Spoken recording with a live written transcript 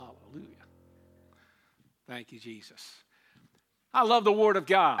Thank you, Jesus. I love the Word of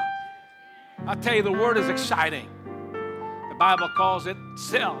God. I tell you, the Word is exciting. The Bible calls it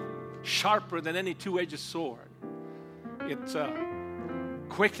itself sharper than any two-edged sword. It's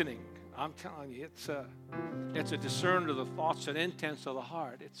quickening. I'm telling you, it's a discerner of the thoughts and intents of the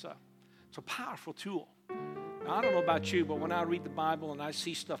heart. It's a powerful tool. Now, I don't know about you, but when I read the Bible and I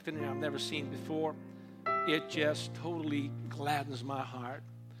see stuff in there I've never seen before, it just totally gladdens my heart.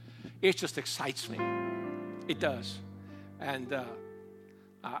 It just excites me. It does. And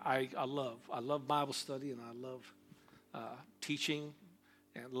I love Bible study, and I love teaching,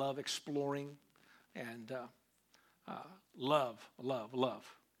 and love exploring, and love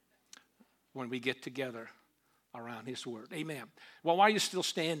when we get together around His Word. Amen. Well, why are you still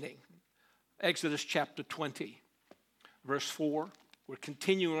standing? Exodus chapter 20, verse 4. We're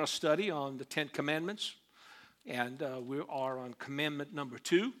continuing our study on the Ten Commandments, and we are on commandment number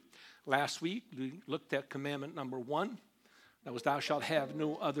 2. Last week, we looked at commandment number 1. That was, thou shalt have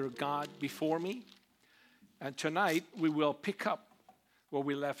no other God before me. And tonight, we will pick up where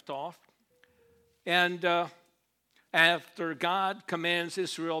we left off. And after God commands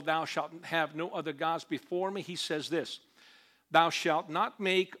Israel, thou shalt have no other gods before me, He says this, thou shalt not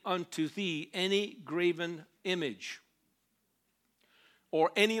make unto thee any graven image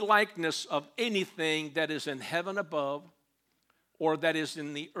or any likeness of anything that is in heaven above, or that is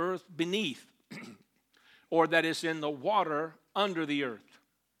in the earth beneath, or that is in the water under the earth.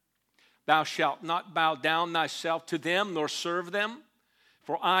 Thou shalt not bow down thyself to them, nor serve them.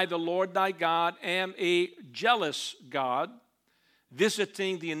 For I, the Lord thy God, am a jealous God,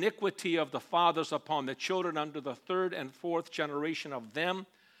 visiting the iniquity of the fathers upon the children unto the third and fourth generation of them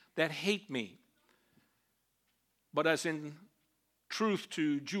that hate me. But as in truth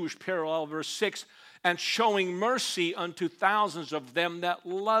to Jewish parallel, verse 6, and showing mercy unto thousands of them that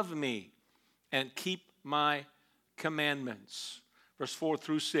love me and keep my commandments. Verse 4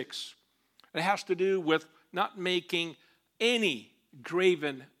 through 6. It has to do with not making any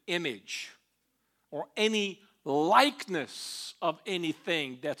graven image or any likeness of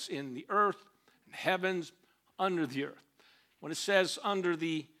anything that's in the earth, in heavens, under the earth. When it says under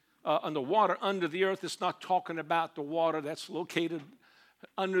the water, under the earth, it's not talking about the water that's located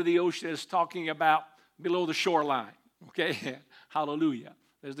under the ocean. It's talking about below the shoreline. Okay, hallelujah.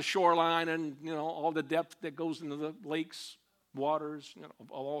 There's the shoreline and, all the depth that goes into the lakes, waters,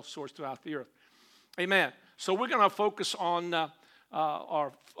 of all sorts throughout the earth. Amen. So we're going to focus on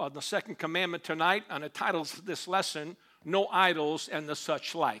the second commandment tonight, and the title of this lesson, No Idols and the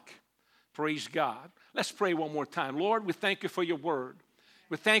Such Like. Praise God. Let's pray one more time. Lord, we thank you for your word.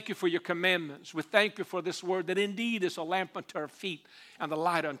 We thank you for your commandments. We thank you for this word that indeed is a lamp unto our feet and a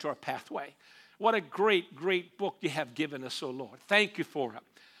light unto our pathway. What a great, great book you have given us, oh Lord. Thank you for it.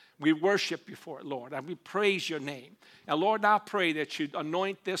 We worship you for it, Lord, and we praise your name. And Lord, I pray that you'd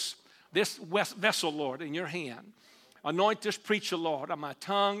anoint this vessel, Lord, in your hand. Anoint this preacher, Lord, on my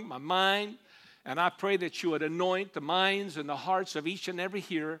tongue, my mind, and I pray that you would anoint the minds and the hearts of each and every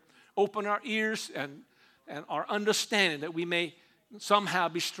hearer. Open our ears and our understanding that we may somehow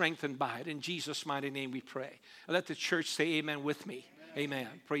be strengthened by it. In Jesus' mighty name we pray. And let the church say amen with me. Amen.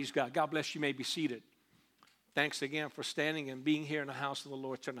 Praise God. God bless you. You may be seated. Thanks again for standing and being here in the house of the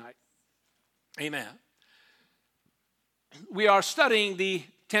Lord tonight. Amen. We are studying the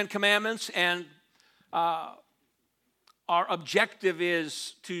Ten Commandments, and our objective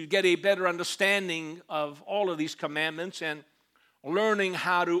is to get a better understanding of all of these commandments and learning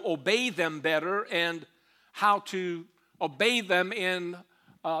how to obey them better and how to obey them in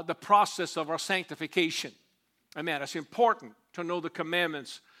the process of our sanctification. Amen. It's important to know the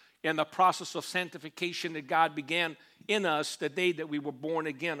commandments in the process of sanctification that God began in us the day that we were born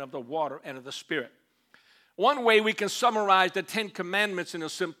again of the water and of the Spirit. One way we can summarize the Ten Commandments in a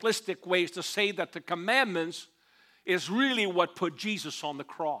simplistic way is to say that the commandments is really what put Jesus on the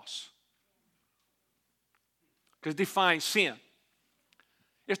cross. Because it defines sin.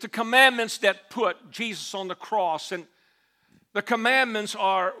 It's the commandments that put Jesus on the cross, and the commandments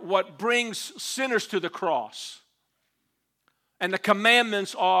are what brings sinners to the cross. And the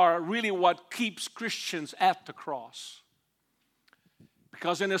commandments are really what keeps Christians at the cross.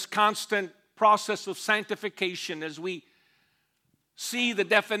 Because in this constant process of sanctification, as we see the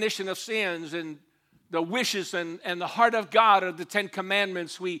definition of sins and the wishes and the heart of God of the Ten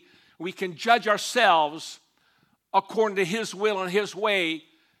Commandments, we can judge ourselves according to His will and His way,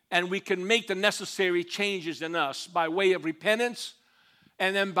 and we can make the necessary changes in us by way of repentance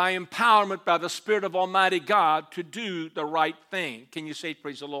and then by empowerment by the Spirit of Almighty God to do the right thing. Can you say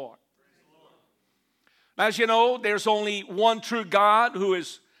praise the Lord? Praise the Lord. As you know, there's only one true God who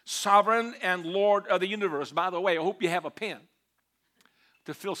is sovereign and Lord of the universe. By the way, I hope you have a pen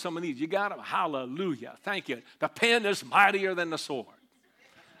to fill some of these. You got them? Hallelujah. Thank you. The pen is mightier than the sword.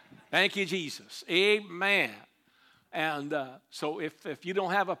 Thank you, Jesus. Amen. And so if you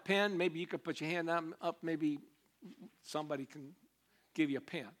don't have a pen, maybe you could put your hand up. Maybe somebody can give you a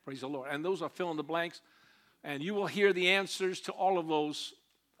pen. Praise the Lord. And those are fill in the blanks. And you will hear the answers to all of those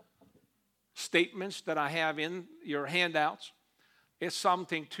statements that I have in your handouts. It's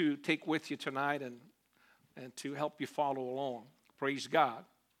something to take with you tonight and to help you follow along. Praise God.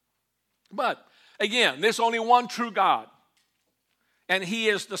 But again, there's only one true God. And He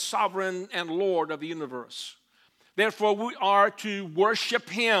is the sovereign and Lord of the universe. Therefore, we are to worship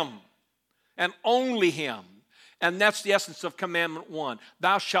Him and only Him. And that's the essence of Commandment 1.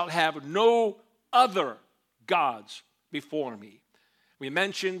 Thou shalt have no other gods before me. We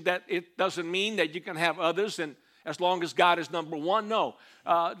mentioned that it doesn't mean that you can have others and as long as God is number one. No,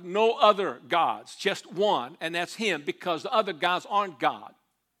 no other gods, just one, and that's Him, because the other gods aren't God.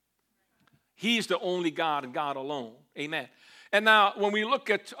 He's the only God and God alone. Amen. And now when we look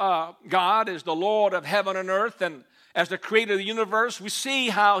at God as the Lord of heaven and earth and as the creator of the universe, we see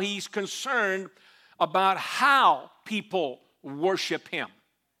how He's concerned about how people worship Him.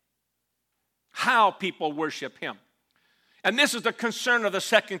 How people worship Him. And this is the concern of the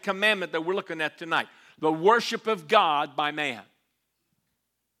second commandment that we're looking at tonight. The worship of God by man.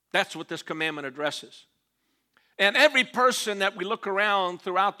 That's what this commandment addresses. And every person that we look around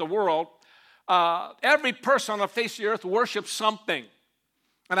throughout the world, every person on the face of the earth worships something.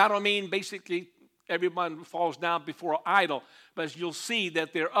 And I don't mean basically everyone falls down before an idol, but as you'll see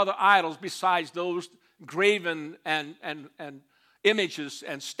that there are other idols besides those graven and images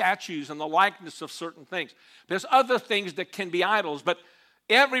and statues and the likeness of certain things. There's other things that can be idols, but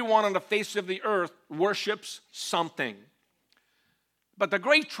everyone on the face of the earth worships something. But the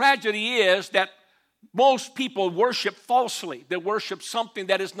great tragedy is that most people worship falsely. They worship something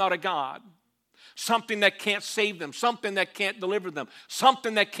that is not a God. Something that can't save them. Something that can't deliver them.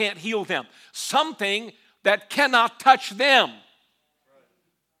 Something that can't heal them. Something that cannot touch them.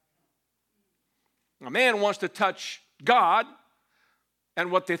 A man wants to touch God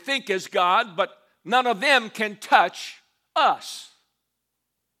and what they think is God, but none of them can touch us.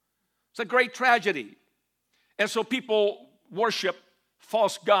 It's a great tragedy. And so people worship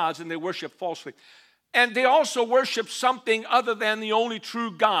false gods and they worship falsely. And they also worship something other than the only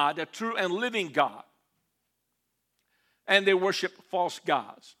true God, a true and living God. And they worship false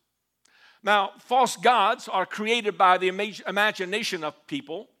gods. Now, false gods are created by the imagination of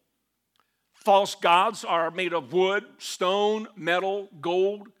people. False gods are made of wood, stone, metal,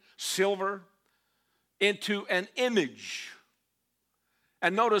 gold, silver, into an image.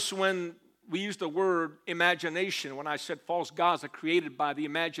 And notice when we use the word imagination, when I said false gods are created by the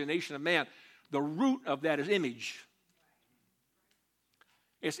imagination of man, the root of that is image.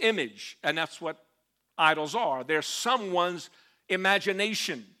 It's image, and that's what idols are. They're someone's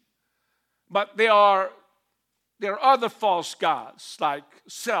imagination. But there are other false gods like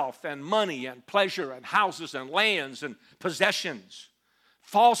self and money and pleasure and houses and lands and possessions.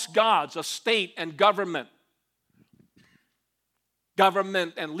 False gods of state and government.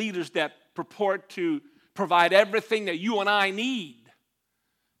 Government and leaders that purport to provide everything that you and I need,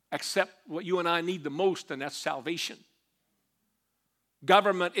 except what you and I need the most, and that's salvation.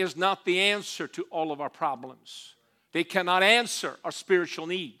 Government is not the answer to all of our problems. They cannot answer our spiritual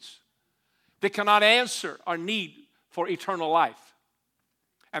needs. They cannot answer our need for eternal life.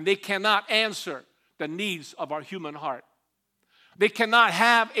 And they cannot answer the needs of our human heart. They cannot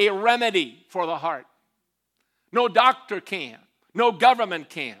have a remedy for the heart. No doctor can. No government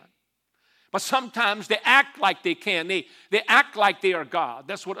can. But sometimes they act like they can. They act like they are God.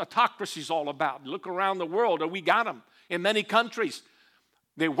 That's what autocracy is all about. Look around the world, and we got them in many countries.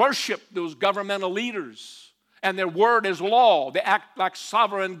 They worship those governmental leaders, and their word is law. They act like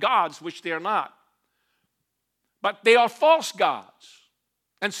sovereign gods, which they are not. But they are false gods,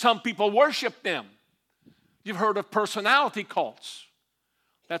 and some people worship them. You've heard of personality cults.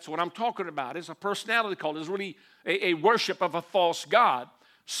 That's what I'm talking about. It's a personality cult. It's really a worship of a false god.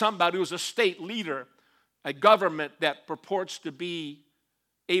 Somebody who's a state leader, a government that purports to be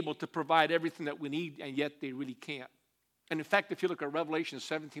able to provide everything that we need, and yet they really can't. And in fact, if you look at Revelation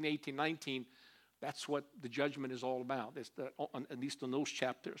 17, 18, 19, that's what the judgment is all about. It's at least in those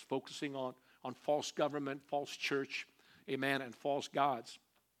chapters, focusing on false government, false church, amen, and false gods.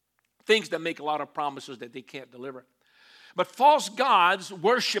 Things that make a lot of promises that they can't deliver. But false gods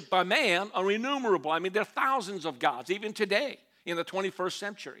worshipped by man are innumerable. I mean, there are thousands of gods, even today in the 21st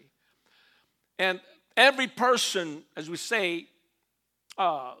century. And every person, as we say,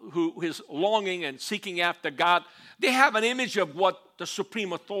 who is longing and seeking after God, they have an image of what the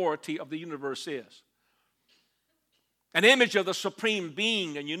supreme authority of the universe is. An image of the supreme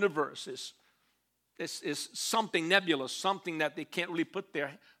being and universe is something nebulous, something that they can't really put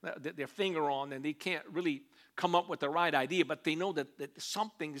their finger on, and they can't really come up with the right idea, but they know that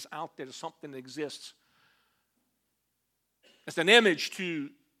something is out there, something that exists. It's an image to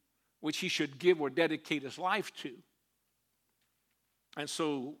which he should give or dedicate his life to. And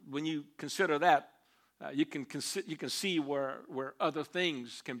so when you consider that, you can see where other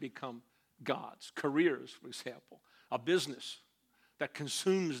things can become gods. Careers, for example, a business that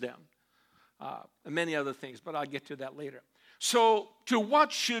consumes them, and many other things, but I'll get to that later. So to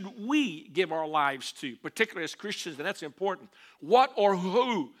what should we give our lives to, particularly as Christians, and that's important. What or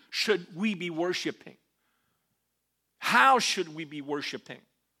who should we be worshiping? How should we be worshiping?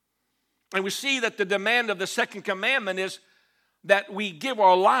 And we see that the demand of the second commandment is that we give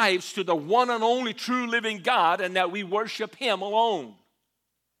our lives to the one and only true living God and that we worship him alone.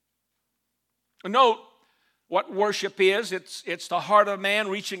 Note what worship is. It's the heart of man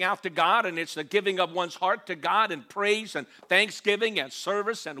reaching out to God, and it's the giving of one's heart to God in praise and thanksgiving and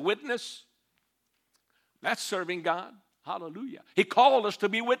service and witness. That's serving God. Hallelujah. He called us to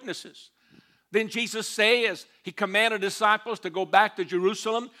be witnesses. Then Jesus say, as he commanded disciples to go back to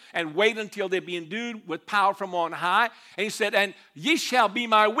Jerusalem and wait until they be endued with power from on high. And he said, and ye shall be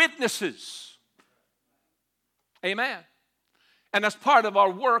my witnesses. Amen. And as part of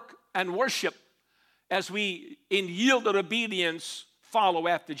our work and worship, as we in yielded obedience follow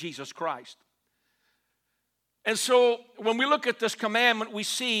after Jesus Christ. And so when we look at this commandment, we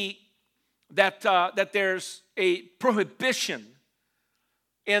see that there's a prohibition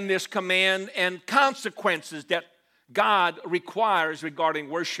in this command and consequences that God requires regarding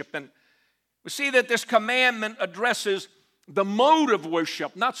worship. And we see that this commandment addresses the mode of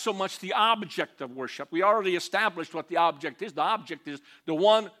worship, not so much the object of worship. We already established what the object is. The object is the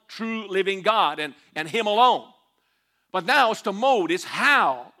one true living God and him alone. But now it's the mode, it's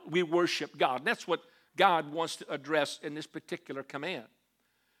how we worship God. And that's what God wants to address in this particular command.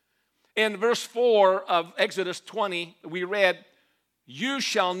 In verse 4 of Exodus 20, we read, you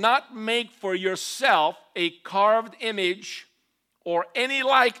shall not make for yourself a carved image or any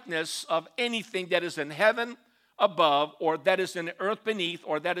likeness of anything that is in heaven above, or that is in the earth beneath,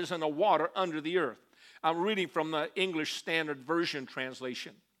 or that is in the water under the earth. I'm reading from the English Standard Version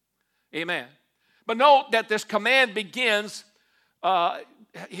translation. Amen. But note that this command begins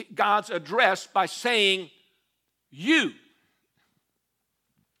God's address by saying, you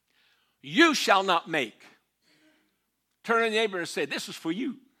shall not make. Turn to your neighbor and say, this is for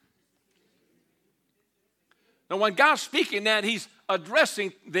you. Now, when God's speaking that, he's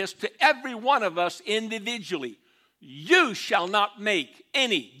addressing this to every one of us individually. You shall not make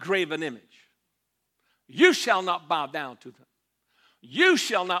any graven image. You shall not bow down to them. You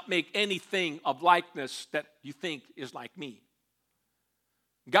shall not make anything of likeness that you think is like me.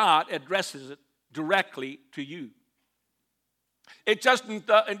 God addresses it directly to you. It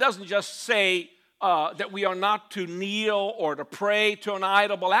doesn't just say that we are not to kneel or to pray to an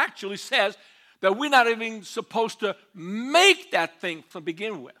idol, but actually says that we're not even supposed to make that thing to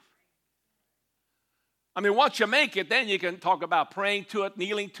begin with. I mean, once you make it, then you can talk about praying to it,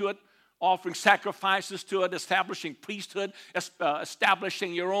 kneeling to it, offering sacrifices to it, establishing priesthood,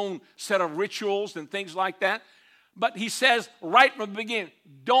 establishing your own set of rituals and things like that. But he says right from the beginning,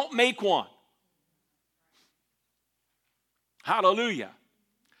 don't make one. Hallelujah.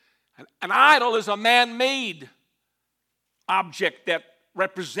 An idol is a man-made object that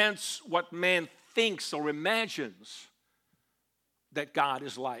represents what man thinks or imagines that God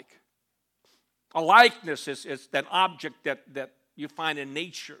is like. A likeness is that object that you find in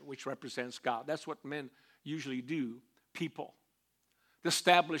nature, which represents God. That's what men usually do, people.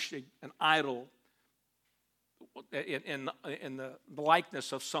 Establish an idol in the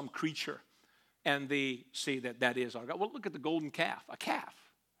likeness of some creature, and they say that is our God. Well, look at the golden calf, a calf.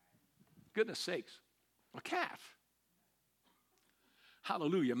 Goodness sakes, a calf.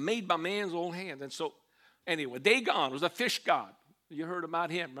 Hallelujah, made by man's own hand. And so, anyway, Dagon was a fish god. You heard about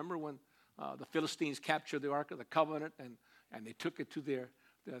him. Remember when the Philistines captured the Ark of the Covenant and they took it to the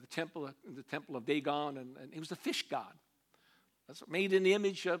temple of Dagon, and he was a fish god. That's made in the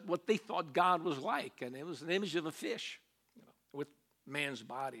image of what they thought God was like, and it was an image of a fish, with man's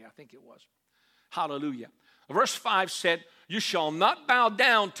body, I think it was. Hallelujah. Verse 5 said, you shall not bow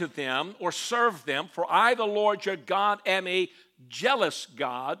down to them or serve them, for I, the Lord your God, am a jealous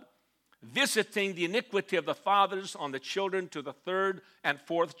God, visiting the iniquity of the fathers on the children to the third and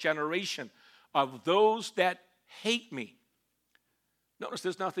fourth generation of those that hate me. Notice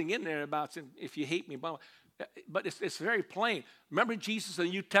there's nothing in there about saying, if you hate me, but it's very plain. Remember Jesus in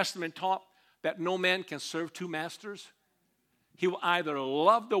the New Testament taught that no man can serve two masters? He will either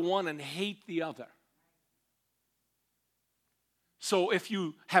love the one and hate the other. So if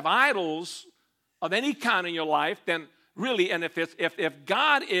you have idols of any kind in your life, then really, and if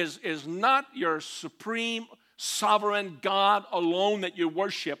God is not your supreme, sovereign God alone that you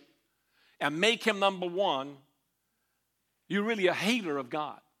worship and make him number one, you're really a hater of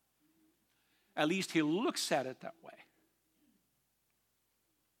God. At least he looks at it that way.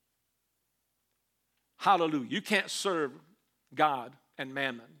 Hallelujah. You can't serve God and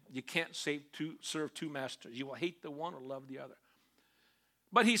mammon. You can't serve two masters. You will hate the one or love the other.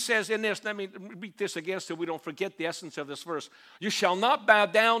 But he says in this, let me repeat this again so we don't forget the essence of this verse. You shall not bow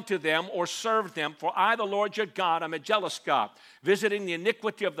down to them or serve them, for I, the Lord your God, am a jealous God, visiting the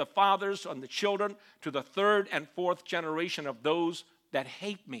iniquity of the fathers on the children to the third and fourth generation of those that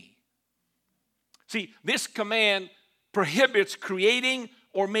hate me. See, this command prohibits creating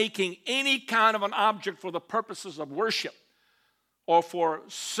or making any kind of an object for the purposes of worship or for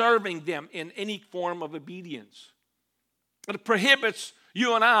serving them in any form of obedience. It prohibits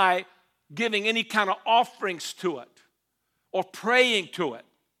you and I giving any kind of offerings to it or praying to it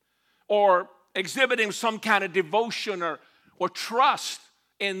or exhibiting some kind of devotion or trust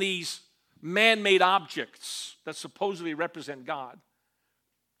in these man-made objects that supposedly represent God.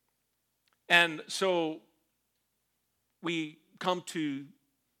 And so we come to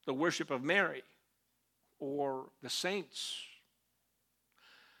the worship of Mary or the saints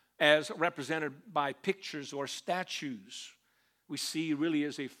as represented by pictures or statues. We see really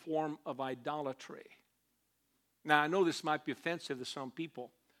as a form of idolatry. Now, I know this might be offensive to some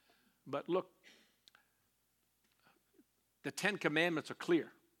people, but look, the Ten Commandments are clear.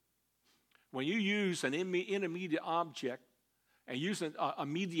 When you use an intermediate object and use a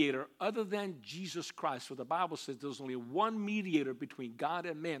mediator other than Jesus Christ, for the Bible says there's only one mediator between God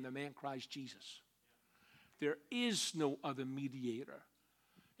and man, the man Christ Jesus. There is no other mediator.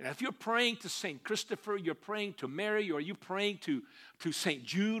 And if you're praying to St. Christopher, you're praying to Mary, or you're praying to St.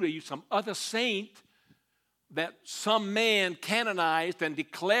 Jude, or some other saint that some man canonized and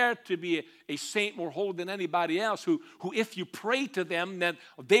declared to be a saint more holy than anybody else, who if you pray to them, then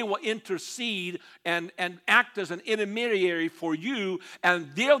they will intercede and act as an intermediary for you, and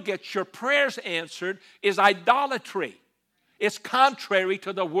they'll get your prayers answered, is idolatry. It's contrary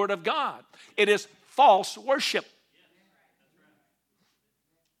to the Word of God. It is false worship.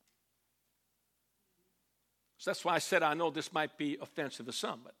 So that's why I said I know this might be offensive to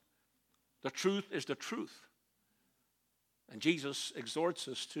some, but the truth is the truth. And Jesus exhorts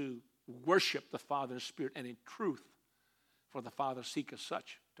us to worship the Father in spirit and in truth, for the Father seeketh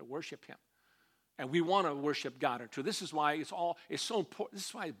such to worship him. And we want to worship God in truth. This is why it's so important. This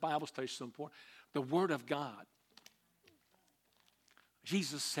is why Bible study is so important. The Word of God.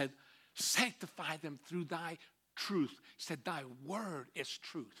 Jesus said, sanctify them through thy truth. He said, thy word is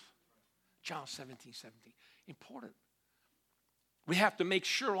truth. John 17:17. Important. We have to make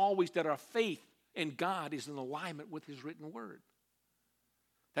sure always that our faith in God is in alignment with his written word.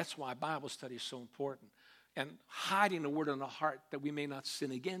 That's why Bible study is so important. And hiding the word in the heart that we may not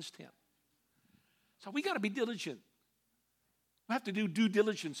sin against him. So we got to be diligent. We have to do due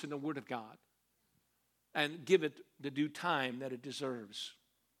diligence in the word of God and give it the due time that it deserves.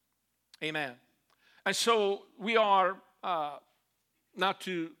 Amen. And so we are not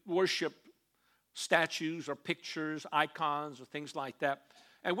to worship statues or pictures, icons, or things like that.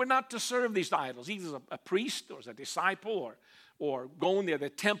 And we're not to serve these idols, either as a priest or as a disciple or going to the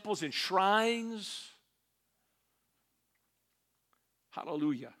temples and shrines.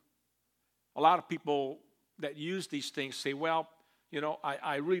 Hallelujah. A lot of people that use these things say, well, you know,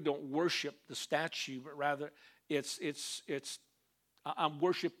 I really don't worship the statue, but rather I'm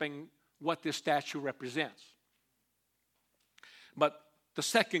worshiping what this statue represents. But the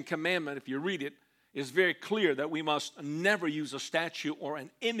second commandment, if you read it, is very clear that we must never use a statue or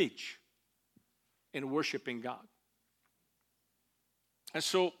an image in worshiping God. And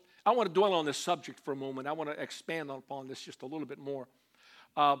so I want to dwell on this subject for a moment. I want to expand upon this just a little bit more.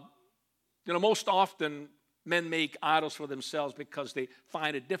 Most often men make idols for themselves because they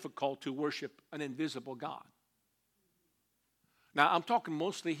find it difficult to worship an invisible God. Now, I'm talking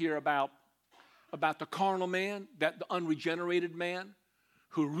mostly here about the carnal man, the unregenerated man,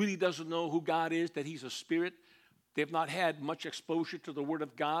 who really doesn't know who God is, that he's a spirit. They've not had much exposure to the Word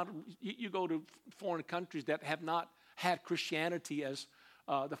of God. You go to foreign countries that have not had Christianity as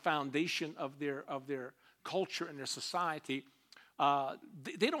the foundation of their culture and their society.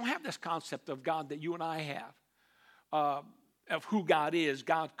 They don't have this concept of God that you and I have. of who God is,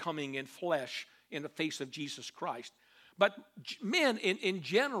 God coming in flesh in the face of Jesus Christ. But men in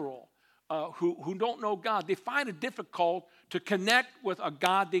general who don't know God, they find it difficult to connect with a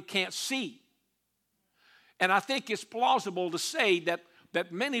God they can't see. And I think it's plausible to say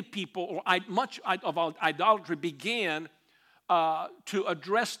that many people, or much of idolatry began to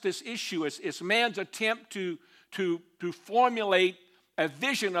address this issue. It's man's attempt to formulate a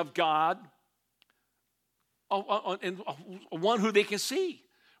vision of God, one who they can see,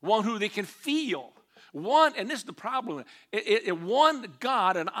 one who they can feel. One, and this is the problem, one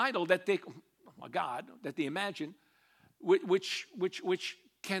God, an idol that they, a God that they imagine, which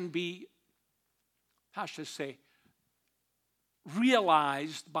can be, how should I say,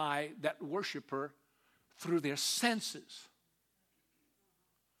 realized by that worshiper through their senses.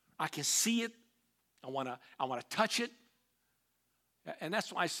 I can see it. I want to touch it. And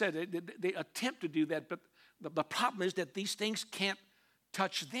that's why I said they attempt to do that, but the problem is that these things can't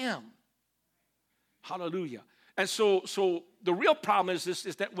touch them. Hallelujah. And so the real problem is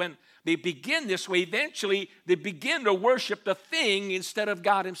that when they begin this way, eventually they begin to worship the thing instead of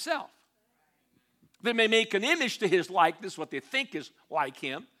God himself. They may make an image to his likeness, what they think is like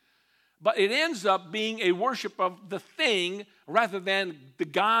him, but it ends up being a worship of the thing rather than the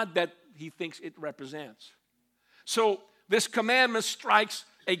God that he thinks it represents. So this commandment strikes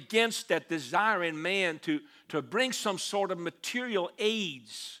against that desire in man to bring some sort of material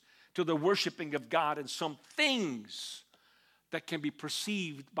aids to the worshiping of God and some things that can be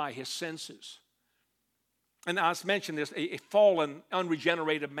perceived by his senses. And as mentioned, this a fallen,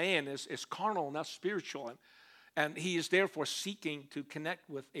 unregenerated man is carnal, not spiritual. And he is therefore seeking to connect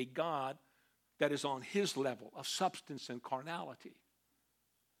with a God that is on his level of substance and carnality.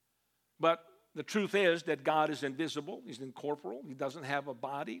 But the truth is that God is invisible. He's incorporeal. He doesn't have a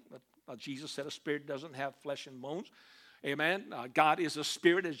body. Jesus said a spirit doesn't have flesh and bones. Amen. God is a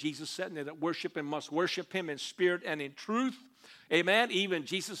spirit, as Jesus said, and they that worship him must worship him in spirit and in truth. Amen. Even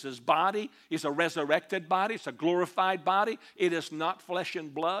Jesus' body is a resurrected body. It's a glorified body. It is not flesh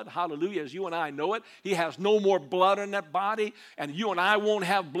and blood. Hallelujah. As you and I know it, he has no more blood in that body, and you and I won't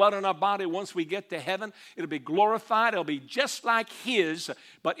have blood in our body once we get to heaven. It'll be glorified. It'll be just like his,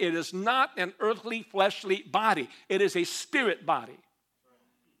 but it is not an earthly, fleshly body. It is a spirit body.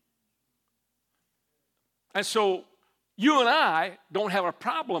 And so you and I don't have a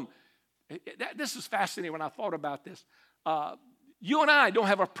problem. This is fascinating when I thought about this. You and I don't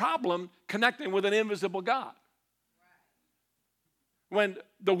have a problem connecting with an invisible God. When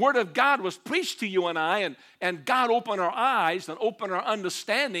the Word of God was preached to you and I, and God opened our eyes and opened our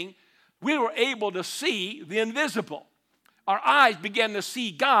understanding, we were able to see the invisible. Our eyes began to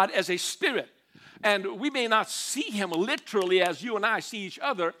see God as a spirit. And we may not see him literally as you and I see each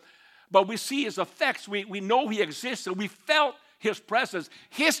other, but we see his effects. We know he exists, and we felt his presence,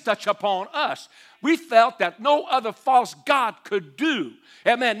 his touch upon us. We felt that no other false god could do.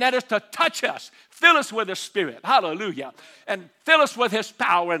 Amen. That is to touch us, fill us with his spirit. Hallelujah. And fill us with his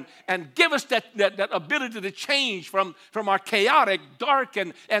power and give us that ability to change from our chaotic, dark,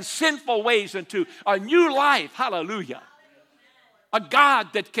 and sinful ways into a new life. Hallelujah. A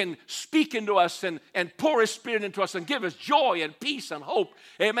God that can speak into us and pour his spirit into us and give us joy and peace and hope.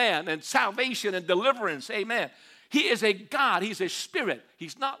 Amen. And salvation and deliverance. Amen. He is a God. He's a spirit.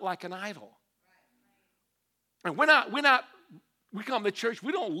 He's not like an idol. And we come to church,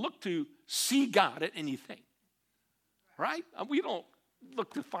 we don't look to see God at anything. Right? We don't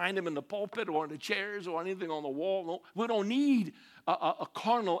look to find him in the pulpit or in the chairs or anything on the wall. No, we don't need a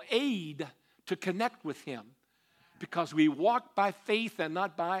carnal aid to connect with him, because we walk by faith and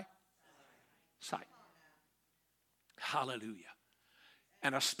not by sight. Hallelujah.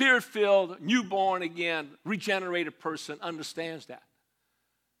 And a spirit-filled, newborn again, regenerated person understands that.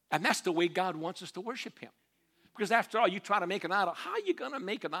 And that's the way God wants us to worship him. Because after all, you try to make an idol. How are you going to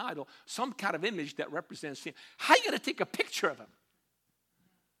make an idol? Some kind of image that represents him. How are you going to take a picture of him?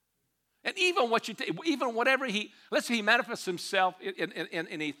 And even whatever let's say he manifests himself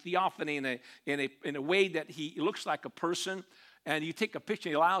in a theophany, in a way that he looks like a person, and you take a picture,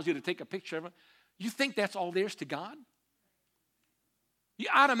 he allows you to take a picture of him. You think that's all there is to God? You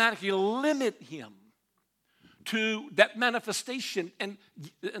automatically limit him to that manifestation. And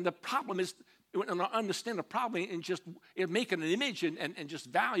the problem is, and I understand the problem in just making an image and just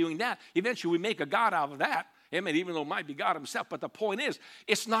valuing that. Eventually we make a God out of that. Amen, even though it might be God himself. But the point is,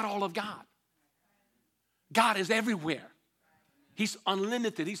 it's not all of God. God is everywhere. He's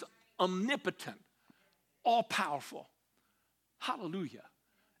unlimited. He's omnipotent, all-powerful. Hallelujah.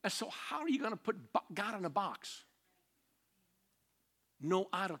 And so how are you going to put God in a box? No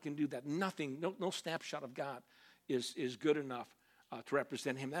idol can do that. Nothing, no snapshot of God is good enough to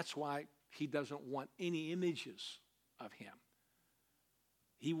represent him. That's why he doesn't want any images of him.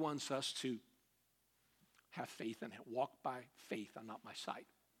 He wants us to have faith in him. Walk by faith and not by sight.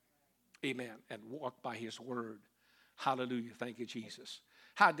 Amen. And walk by his word. Hallelujah. Thank you, Jesus.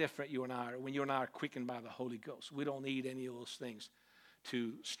 How different you and I are when you and I are quickened by the Holy Ghost. We don't need any of those things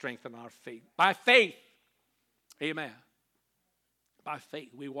to strengthen our faith. By faith. Amen. By faith.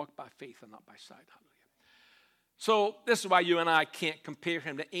 We walk by faith and not by sight. Hallelujah. So this is why you and I can't compare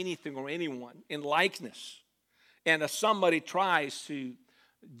him to anything or anyone in likeness. And if somebody tries to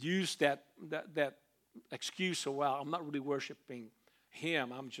use that excuse of, well, I'm not really worshiping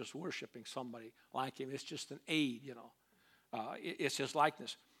him, I'm just worshiping somebody like him. It's just an aid, you know. It's his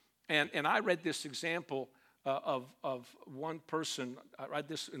likeness. And I read this example of one person. I read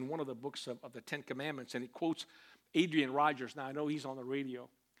this in one of the books of the Ten Commandments, and he quotes Adrian Rogers. Now, I know he's on the radio,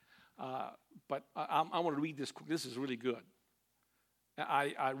 but I want to read this. This is really good.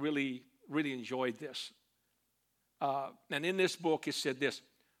 I really, really enjoyed this. And in this book, it said this: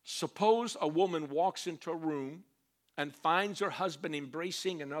 suppose a woman walks into a room and finds her husband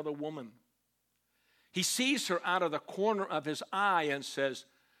embracing another woman. He sees her out of the corner of his eye and says,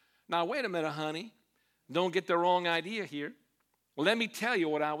 now, wait a minute, honey. Don't get the wrong idea here. Well, let me tell you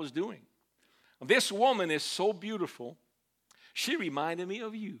what I was doing. This woman is so beautiful, she reminded me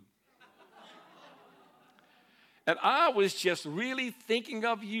of you. And I was just really thinking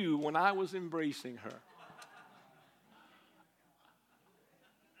of you when I was embracing her.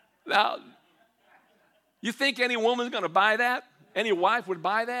 Now, you think any woman's going to buy that? Any wife would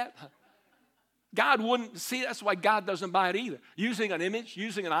buy that? God wouldn't. See, that's why God doesn't buy it either. Using an image,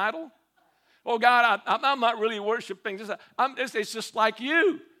 using an idol. Oh, God, I'm not really worshiping. It's just like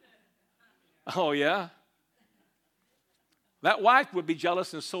you. Oh, yeah? That wife would be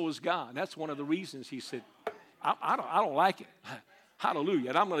jealous, and so is God. That's one of the reasons he said, I don't like it. Hallelujah.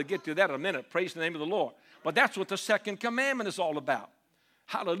 And I'm going to get to that in a minute. Praise the name of the Lord. But that's what the second commandment is all about.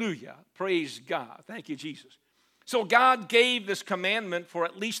 Hallelujah. Praise God. Thank you, Jesus. So God gave this commandment for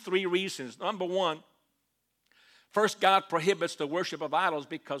at least 3 reasons. Number one, first, God prohibits the worship of idols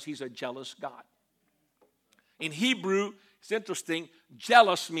because he's a jealous God. In Hebrew, it's interesting,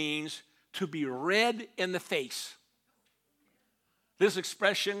 jealous means to be red in the face. This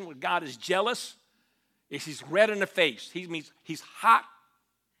expression, when God is jealous, is he's red in the face. He means he's hot,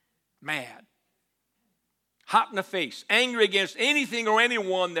 mad. Hot in the face, angry against anything or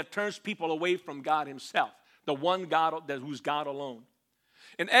anyone that turns people away from God himself, the one God who's God alone.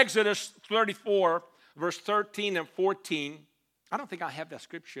 In Exodus 34, verse 13 and 14, I don't think I have that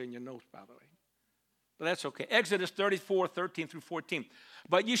scripture in your notes, by the way, but that's okay. Exodus 34, 13 through 14.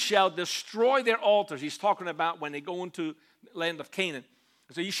 But you shall destroy their altars. He's talking about when they go into the land of Canaan.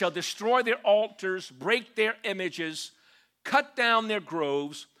 So you shall destroy their altars, break their images, cut down their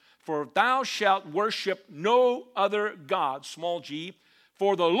groves, for thou shalt worship no other God, small g,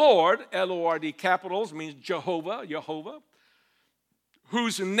 for the Lord, L-O-R-D, capitals, means Jehovah,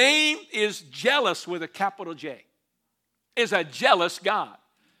 whose name is jealous with a capital J, is a jealous God.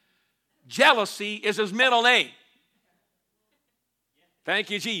 Jealousy is his middle name.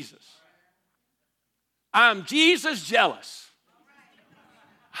 Thank you, Jesus. I'm Jesus jealous.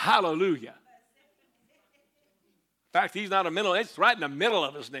 Hallelujah. In fact, he's not a middle, it's right in the middle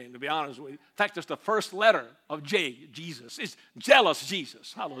of his name, to be honest with you. In fact, it's the first letter of J, Jesus. It's jealous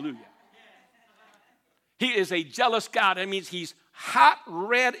Jesus. Hallelujah. He is a jealous God. That means he's hot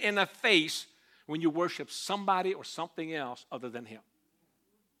red in the face when you worship somebody or something else other than him.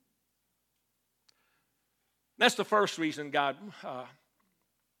 That's the first reason God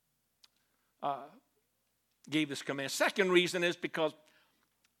gave this command. Second reason is because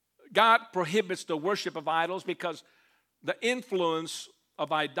God prohibits the worship of idols because the influence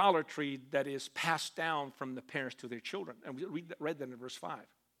of idolatry that is passed down from the parents to their children. And we read that in verse 5.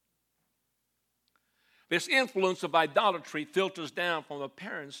 This influence of idolatry filters down from the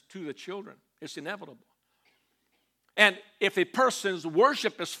parents to the children. It's inevitable. And if a person's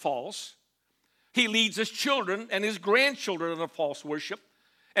worship is false, he leads his children and his grandchildren in a false worship.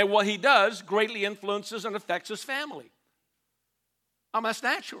 And what he does greatly influences and affects his family. That's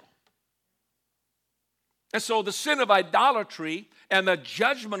natural. And so the sin of idolatry and the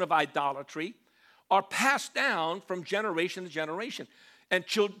judgment of idolatry are passed down from generation to generation. And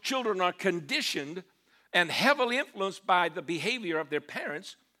children are conditioned and heavily influenced by the behavior of their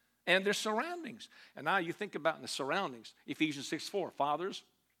parents and their surroundings. And now you think about the surroundings. Ephesians 6:4, fathers,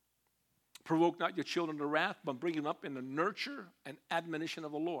 provoke not your children to wrath, but bring them up in the nurture and admonition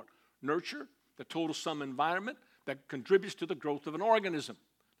of the Lord. Nurture, the total sum environment that contributes to the growth of an organism.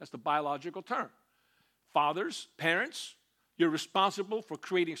 That's the biological term. Fathers, parents, you're responsible for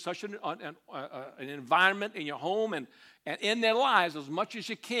creating such an environment in your home and in their lives as much as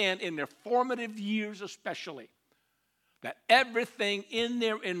you can, in their formative years especially, that everything in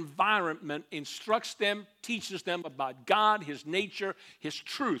their environment instructs them, teaches them about God, His nature, His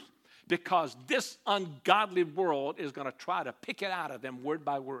truth, because this ungodly world is going to try to pick it out of them word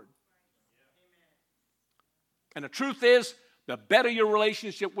by word. And the truth is, the better your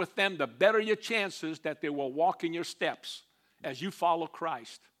relationship with them, the better your chances that they will walk in your steps. As you follow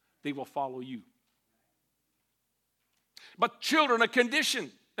Christ, they will follow you. But children are conditioned,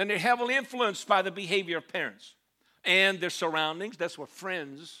 and they're heavily influenced by the behavior of parents and their surroundings. That's where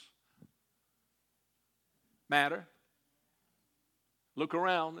friends matter. Look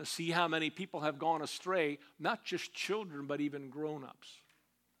around and see how many people have gone astray, not just children, but even grown-ups.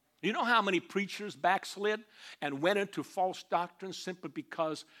 You know how many preachers backslid and went into false doctrine simply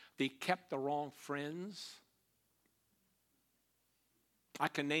because they kept the wrong friends? I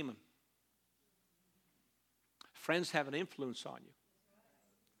can name them. Friends have an influence on you.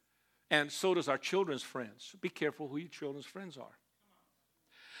 And so does our children's friends. Be careful who your children's friends are.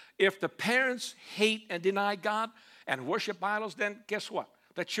 If the parents hate and deny God and worship idols, then guess what?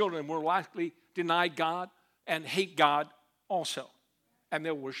 The children will likely deny God and hate God also. And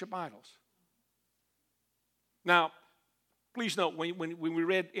they'll worship idols. Now, please note, when we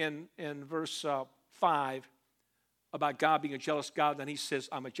read in verse 5, about God being a jealous God, then he says,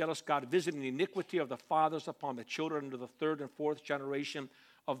 I'm a jealous God, visiting the iniquity of the fathers upon the children to the third and fourth generation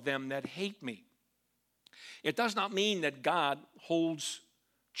of them that hate me. It does not mean that God holds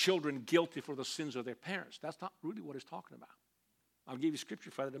children guilty for the sins of their parents. That's not really what he's talking about. I'll give you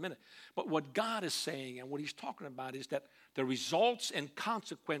scripture for that in a minute. But what God is saying and what he's talking about is that the results and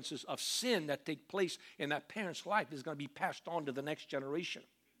consequences of sin that take place in that parent's life is going to be passed on to the next generation.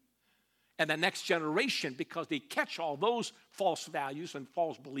 And the next generation, because they catch all those false values and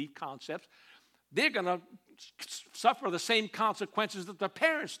false belief concepts, they're going to suffer the same consequences that their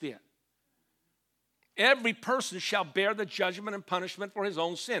parents did. Every person shall bear the judgment and punishment for his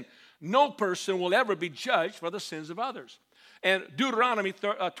own sin. No person will ever be judged for the sins of others. And Deuteronomy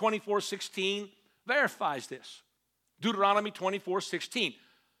 24:16 verifies this. Deuteronomy 24:16,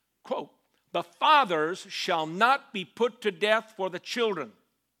 quote, the fathers shall not be put to death for the children,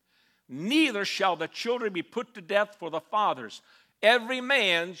 neither shall the children be put to death for the fathers. Every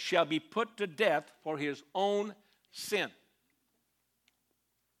man shall be put to death for his own sin.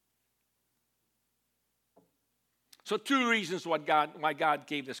 So 2 reasons why God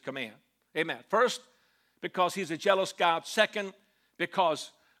gave this command. Amen. First, because he's a jealous God. Second,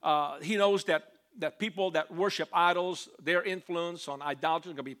 because he knows that people that worship idols, their influence on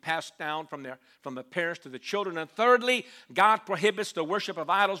idolatry is going to be passed down from the parents to the children. And thirdly, God prohibits the worship of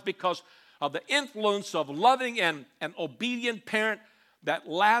idols because of the influence of loving and an obedient parent that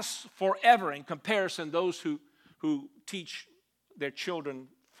lasts forever in comparison to those who teach their children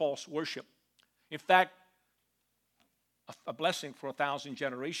false worship. In fact, a blessing for 1,000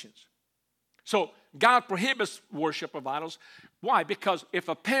 generations. So God prohibits worship of idols. Why? Because if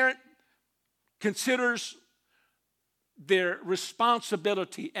a parent considers their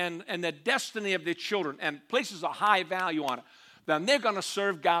responsibility and the destiny of their children and places a high value on it, then they're going to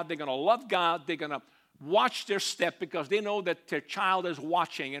serve God, they're going to love God, they're going to watch their step because they know that their child is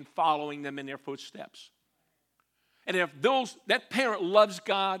watching and following them in their footsteps. And if that parent loves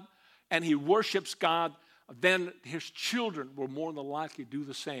God and he worships God, then his children will more than likely do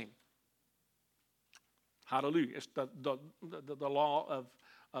the same. Hallelujah. It's the law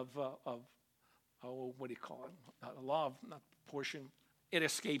of what do you call it? The law of not portion. It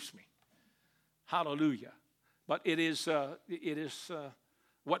escapes me. Hallelujah. But it is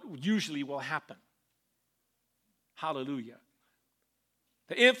what usually will happen. Hallelujah.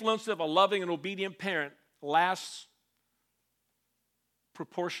 The influence of a loving and obedient parent lasts,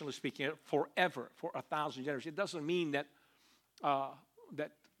 proportionally speaking, forever, for 1,000 generations. It doesn't mean that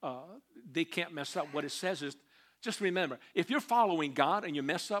they can't mess up. What it says is, just remember, if you're following God and you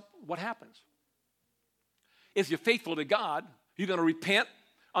mess up, what happens? If you're faithful to God, you're going to repent.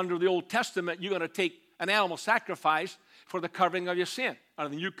 Under the Old Testament, you're going to take an animal sacrifice for the covering of your sin. On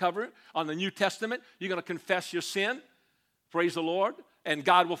the New Testament, you're going to confess your sin, praise the Lord, and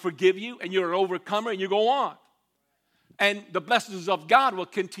God will forgive you, and you're an overcomer, and you go on. And the blessings of God will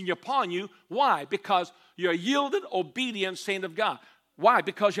continue upon you. Why? Because you're a yielded, obedient saint of God. Why?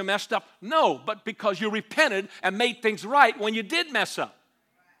 Because you messed up? No, but because you repented and made things right when you did mess up.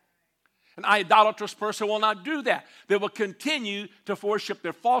 An idolatrous person will not do that. They will continue to worship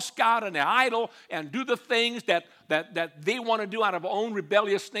their false god and their idol and do the things that they want to do out of their own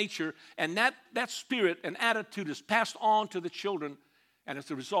rebellious nature. And that spirit and attitude is passed on to the children. And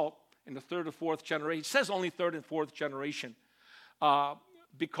as a result, in the third or fourth generation, it says only third and fourth generation,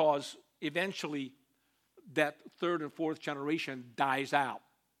 because eventually that third and fourth generation dies out.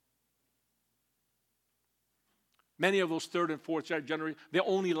 Many of those third and fourth generations, they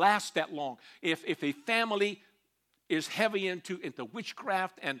only last that long. If a family is heavy into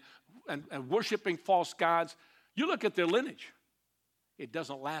witchcraft and worshiping false gods, you look at their lineage. It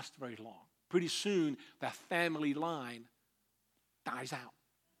doesn't last very long. Pretty soon, that family line dies out.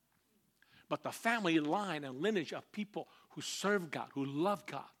 But the family line and lineage of people who serve God, who love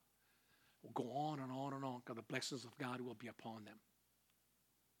God, will go on and on and on, because the blessings of God will be upon them.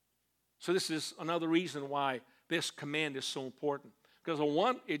 So this is another reason why this command is so important. Because on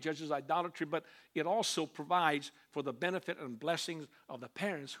one, it judges idolatry, but it also provides for the benefit and blessings of the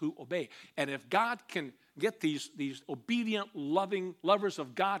parents who obey. And if God can get these obedient, loving, lovers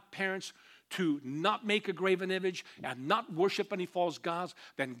of God parents to not make a graven image and not worship any false gods,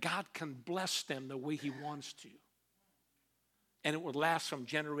 then God can bless them the way He wants to. And it will last from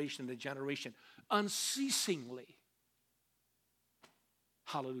generation to generation, unceasingly.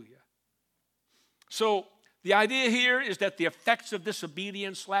 Hallelujah. So, the idea here is that the effects of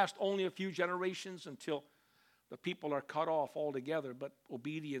disobedience last only a few generations until the people are cut off altogether. But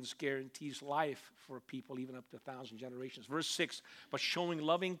obedience guarantees life for people even up to 1,000 generations. Verse 6, but showing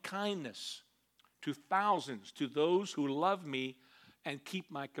loving kindness to thousands, to those who love me and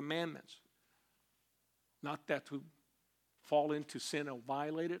keep my commandments. Not that who fall into sin or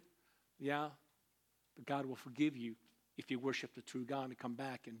violate it. Yeah, but God will forgive you if you worship the true God and come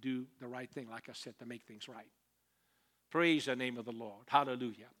back and do the right thing, like I said, to make things right. Praise the name of the Lord.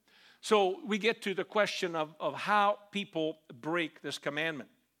 Hallelujah. So we get to the question of how people break this commandment.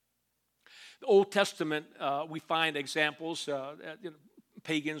 The Old Testament, we find examples,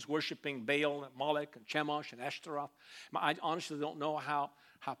 pagans worshiping Baal and Molech and Chemosh and Ashtaroth. I honestly don't know how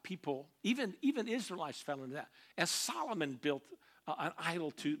people, even Israelites fell into that. And Solomon built an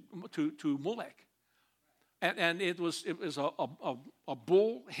idol to Molech. And it was a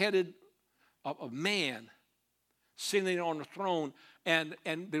bull-headed man sitting on the throne, and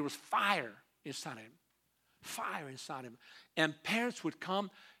there was fire inside him. Fire inside him. And parents would come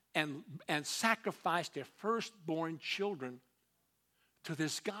and sacrifice their firstborn children to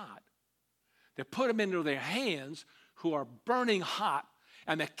this God. They put them into their hands, who are burning hot,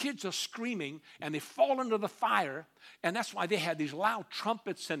 and the kids are screaming, and they fall into the fire, and that's why they had these loud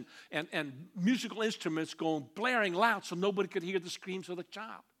trumpets and musical instruments going blaring loud so nobody could hear the screams of the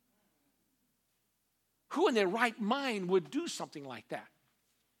child. Who in their right mind would do something like that?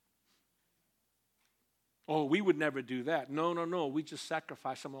 Oh, we would never do that. No. We just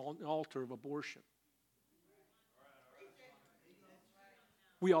sacrifice them on the altar of abortion.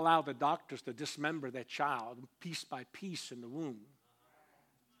 We allow the doctors to dismember that child piece by piece in the womb.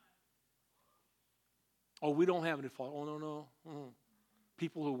 Oh, we don't have any fault. Oh, no.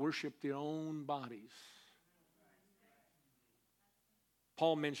 People who worship their own bodies.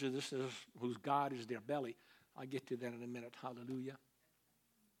 Paul mentions this as whose God is their belly. I'll get to that in a minute. Hallelujah.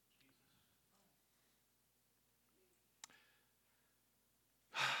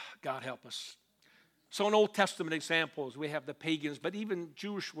 God help us. So in Old Testament examples, we have the pagans, but even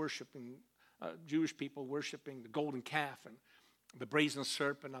Jewish people worshiping the golden calf and the brazen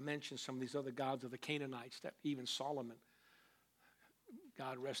serpent. I mentioned some of these other gods of the Canaanites that even Solomon,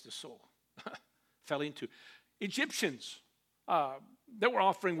 God rest his soul, fell into. Egyptians, they were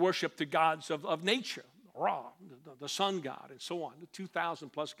offering worship to gods of nature, Ra, the sun god, and so on, the 2,000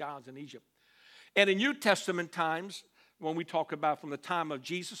 plus gods in Egypt. And in New Testament times, when we talk about from the time of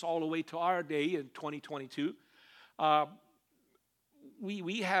Jesus all the way to our day in 2022,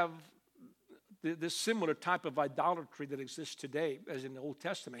 we have this similar type of idolatry that exists today as in the Old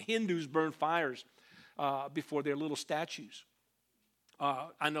Testament. Hindus burn fires before their little statues. I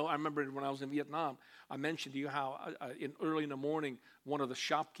remember when I was in Vietnam, I mentioned to you how early in the morning, one of the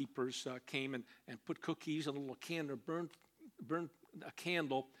shopkeepers came and put cookies and a little candle, burned a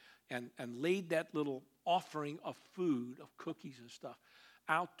candle, and laid that little offering of food, of cookies and stuff,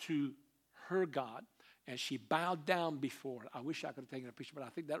 out to her God, and she bowed down before it. I wish I could have taken a picture, but I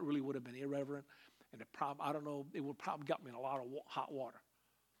think that really would have been irreverent, and it would probably got me in a lot of hot water.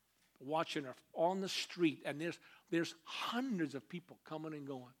 Watching her on the street, and there's hundreds of people coming and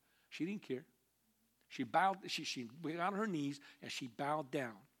going. She didn't care. She bowed. She went on her knees, and she bowed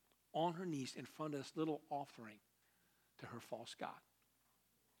down on her knees in front of this little offering to her false god.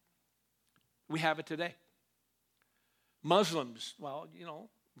 We have it today. Muslims, well,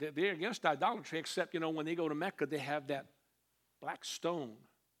 they're against idolatry, except, when they go to Mecca, they have that black stone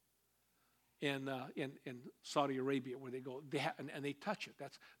in Saudi Arabia where they go, and they touch it.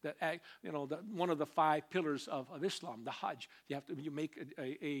 That's one of the 5 pillars of Islam, the Hajj. You make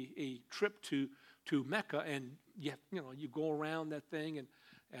a trip to Mecca, and you go around that thing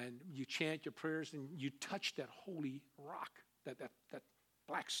and you chant your prayers, and you touch that holy rock, that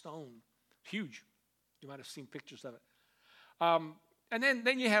black stone. Huge. You might have seen pictures of it. And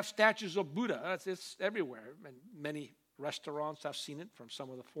then you have statues of Buddha. It's everywhere. And many restaurants, I've seen it from some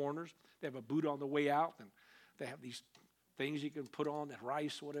of the foreigners. They have a Buddha on the way out, and they have these things you can put on, that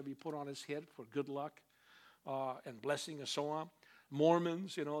rice or whatever you put on his head for good luck and blessing and so on.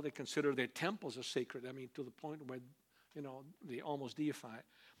 Mormons, they consider their temples as sacred. I mean, to the point where, they almost deify it.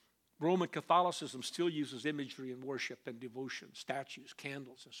 Roman Catholicism still uses imagery in worship and devotion, statues,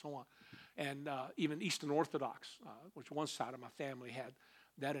 candles, and so on. And even Eastern Orthodox, which one side of my family had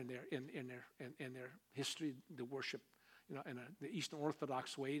that in their history, the worship, in the Eastern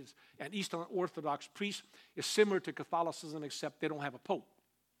Orthodox ways. And Eastern Orthodox priests is similar to Catholicism, except they don't have a pope.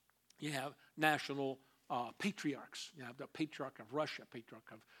 You have national patriarchs. You have the patriarch of Russia,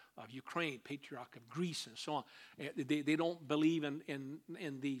 patriarch of Ukraine, patriarch of Greece, and so on. They don't believe in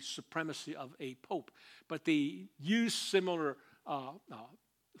the supremacy of a pope, but they use similar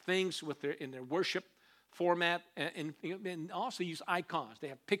things in their worship format, and also use icons. They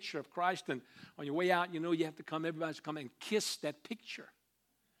have a picture of Christ, and on your way out, you have to come. Everybody's come and kiss that picture.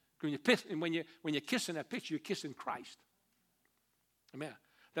 When you're kissing that picture, you're kissing Christ. Amen.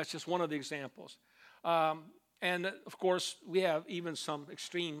 That's just one of the examples. And of course, we have even some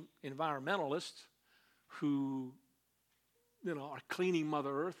extreme environmentalists who, are cleaning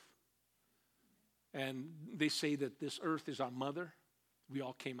Mother Earth. And they say that this earth is our mother. We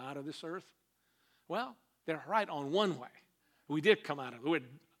all came out of this earth. Well, they're right on one way. We did come out of it.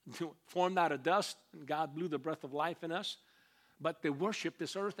 We were formed out of dust, and God blew the breath of life in us. But they worship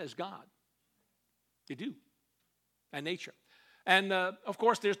this earth as God. They do. And nature. And, of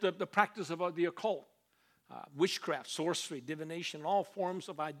course, there's the practice of the occult. Witchcraft, sorcery, divination, all forms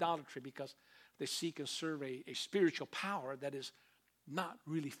of idolatry, because they seek and serve a spiritual power that is not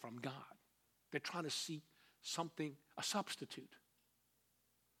really from God. They're trying to seek something, a substitute.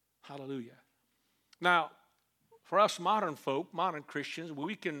 Hallelujah. Now, for us modern folk, modern Christians,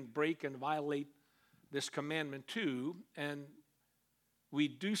 we can break and violate this commandment too, and we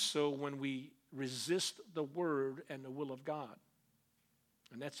do so when we resist the word and the will of God.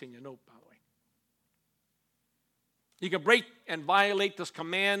 And that's in your note, by the way. You can break and violate this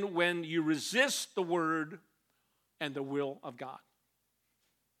command when you resist the word and the will of God.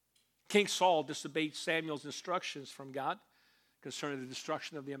 King Saul disobeyed Samuel's instructions from God concerning the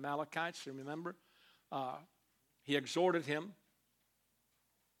destruction of the Amalekites. Remember, he exhorted him,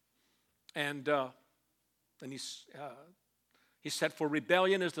 and he said, "For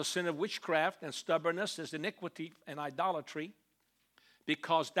rebellion is the sin of witchcraft, and stubbornness is iniquity and idolatry,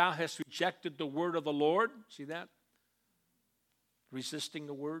 because thou hast rejected the word of the Lord." See that? Resisting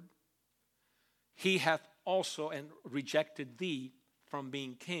the word. "He hath also rejected thee from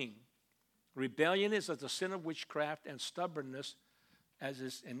being king." Rebellion is as the sin of witchcraft, and stubbornness as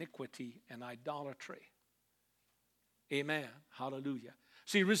is iniquity and idolatry. Amen. Hallelujah.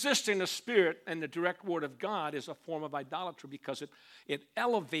 See, resisting the Spirit and the direct word of God is a form of idolatry, because it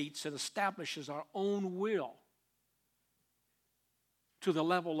elevates and establishes our own will to the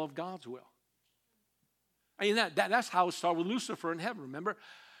level of God's will. I mean, that's how it started with Lucifer in heaven, remember?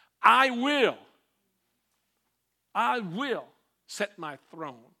 I will set my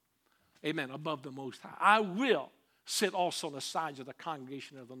throne, amen, above the Most High. I will sit also on the sides of the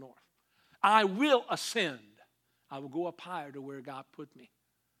congregation of the north. I will ascend. I will go up higher to where God put me.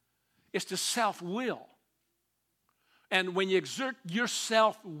 It's the self-will. And when you exert your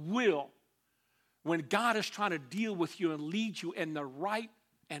self-will, when God is trying to deal with you and lead you in the right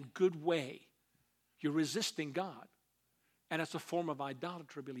and good way, you're resisting God. And it's a form of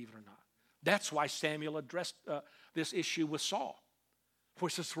idolatry, believe it or not. That's why Samuel addressed this issue with Saul. For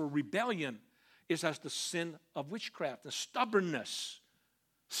it says, for rebellion is as the sin of witchcraft. The stubbornness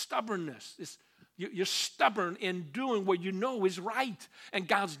is, you're stubborn in doing what you know is right. And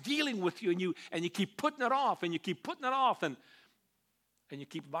God's dealing with you, and you keep putting it off, and you keep putting it off, and you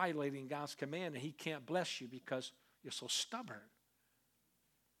keep violating God's command, and he can't bless you because you're so stubborn.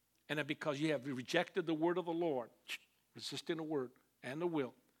 And because you have rejected the word of the Lord, resisting the word and the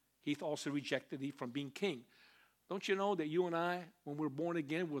will, he also rejected thee from being king. Don't you know that you and I, when we're born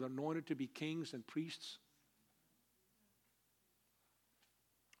again, we're anointed to be kings and priests?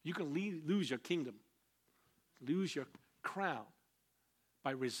 You can lose your kingdom, lose your crown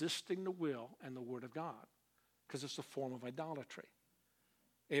by resisting the will and the word of God, because it's a form of idolatry.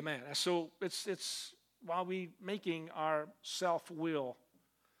 Amen. And so it's while we making our self-will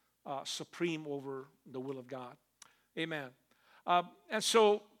supreme over the will of God. Amen. And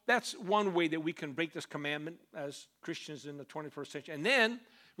so that's one way that we can break this commandment as Christians in the 21st century. And then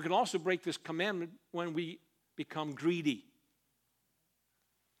we can also break this commandment when we become greedy.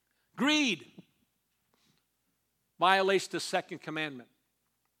 Greed violates the second commandment.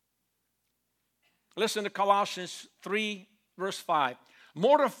 Listen to Colossians 3, verse 5.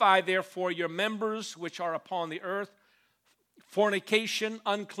 Mortify, therefore, your members which are upon the earth, fornication,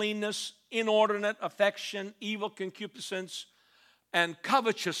 uncleanness, inordinate affection, evil concupiscence, and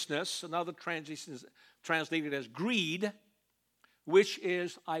covetousness, another translation is translated as greed, which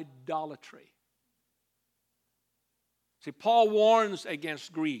is idolatry. See, Paul warns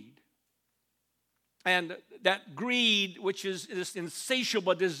against greed. And that greed, which is this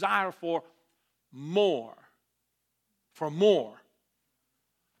insatiable desire for more,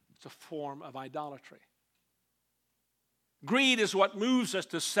 it's a form of idolatry. Greed is what moves us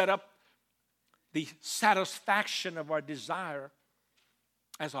to set up the satisfaction of our desire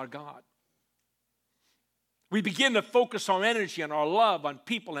as our God. We begin to focus our energy and our love on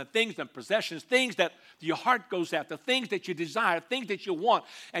people and things and possessions, things that your heart goes after, things that you desire, things that you want.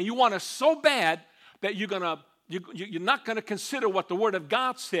 And you want it so bad that you're not going to consider what the Word of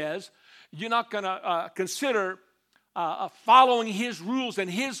God says. You're not going to consider following His rules and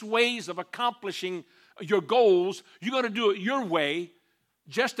His ways of accomplishing your goals. You're going to do it your way,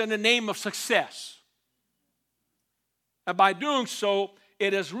 just in the name of success. And by doing so,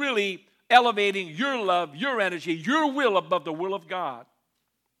 it is really elevating your love, your energy, your will above the will of God,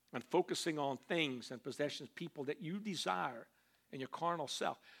 and focusing on things and possessions, people that you desire in your carnal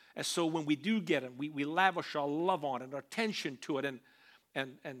self. And so when we do get it, we lavish our love on it, our attention to it, and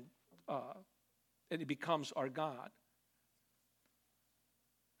it becomes our God.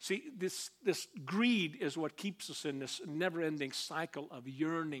 See, this greed is what keeps us in this never-ending cycle of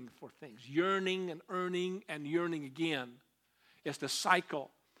yearning for things. Yearning and earning and yearning again. It's the cycle.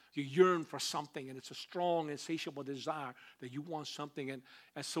 You yearn for something, and it's a strong, insatiable desire that you want something. And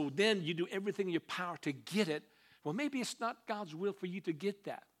so then you do everything in your power to get it. Well, maybe it's not God's will for you to get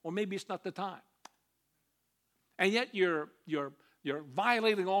that. Or maybe it's not the time. And yet you're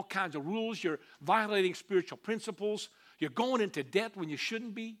violating all kinds of rules. You're violating spiritual principles. You're going into debt when you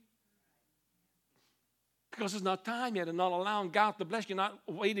shouldn't be. Because it's not time yet, and not allowing God to bless you. You're not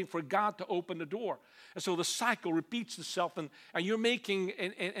waiting for God to open the door. And so the cycle repeats itself, and you're making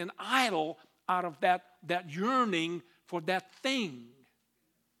an idol out of that yearning for that thing.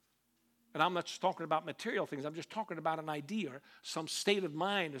 And I'm not just talking about material things. I'm just talking about an idea, some state of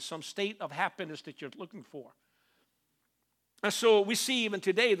mind, or some state of happiness that you're looking for. And so we see even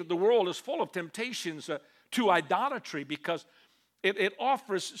today that the world is full of temptations to idolatry, because it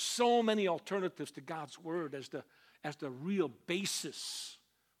offers so many alternatives to God's word as the real basis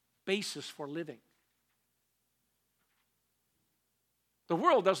for living. The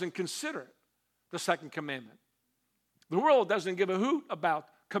world doesn't consider the second commandment. The world doesn't give a hoot about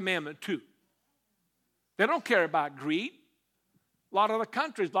commandment 2. They don't care about greed. A lot of the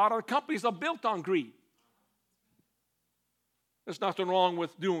countries, a lot of the companies are built on greed. There's nothing wrong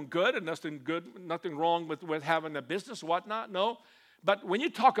with doing good, and nothing wrong with having a business, whatnot, no. But when you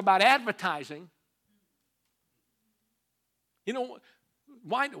talk about advertising, you know,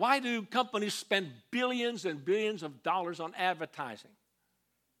 why do companies spend billions and billions of dollars on advertising?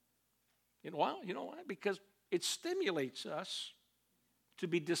 You know why? Because it stimulates us to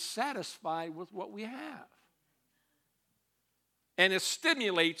be dissatisfied with what we have. And it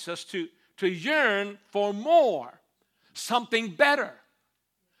stimulates us to yearn for more, something better.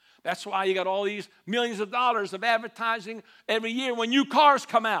 That's why you got all these millions of dollars of advertising every year when new cars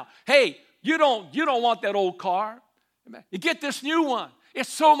come out. Hey, you don't want that old car. You get this new one. It's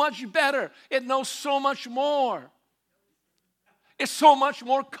so much better. It knows so much more. It's so much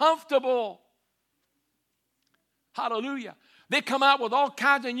more comfortable. Hallelujah. They come out with all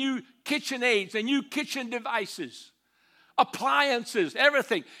kinds of new kitchen aids and new kitchen devices, appliances,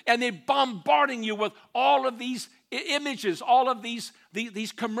 everything. And they're bombarding you with all of these images, all of these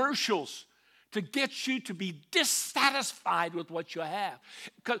commercials to get you to be dissatisfied with what you have.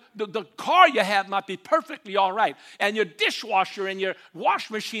 Because the car you have might be perfectly all right, and your dishwasher and your wash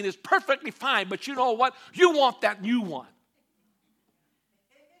machine is perfectly fine, but you know what? You want that new one.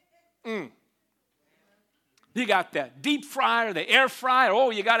 You got that deep fryer, the air fryer. Oh,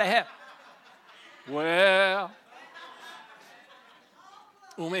 you got to have. Well,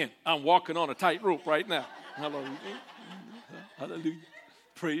 Oh, man, I'm walking on a tightrope right now. Hallelujah. Hallelujah.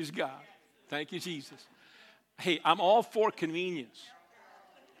 Praise God. Thank you, Jesus. Hey, I'm all for convenience.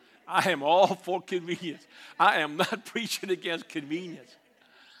 I am all for convenience. I am not preaching against convenience.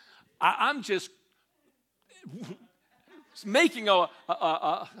 I'm just making how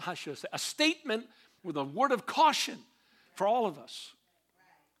should I say, a statement with a word of caution for all of us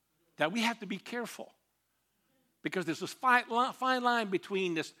that we have to be careful, because there's this fine line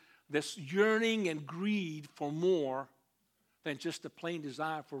between this yearning and greed for more than just a plain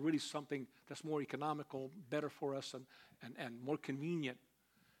desire for really something that's more economical, better for us, and more convenient,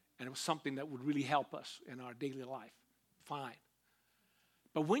 and it was something that would really help us in our daily life. Fine.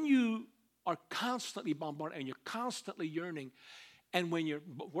 But when you are constantly bombarded and you're constantly yearning, and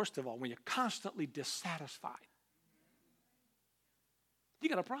worst of all, when you're constantly dissatisfied, you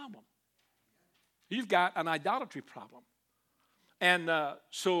got a problem. You've got an idolatry problem. And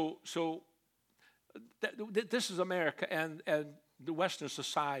this is America and the Western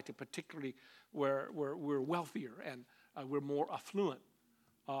society, particularly where we're wealthier and we're more affluent.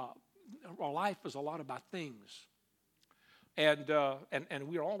 Our life is a lot about things. And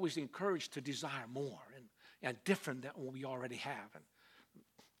we are always encouraged to desire more and different than what we already have. And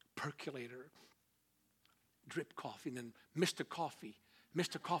percolator, drip coffee, and then Mr. Coffee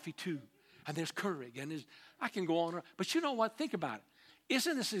 2, and there's Keurig, and I can go on. But you know what? Think about it.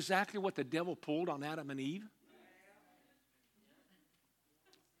 Isn't this exactly what the devil pulled on Adam and Eve?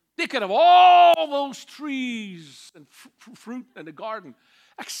 They could have all those trees and fruit in the garden,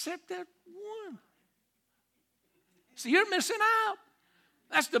 except that one. So you're missing out.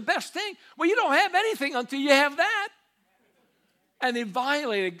 That's the best thing. Well, you don't have anything until you have that. And they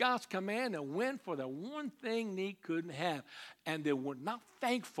violated God's command and went for the one thing they couldn't have. And they were not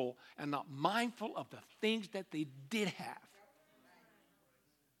thankful and not mindful of the things that they did have.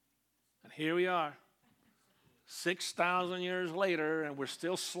 And here we are, 6,000 years later, and we're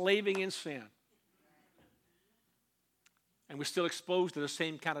still slaving in sin. And we're still exposed to the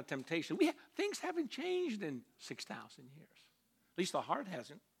same kind of temptation. Things haven't changed in 6,000 years. At least our heart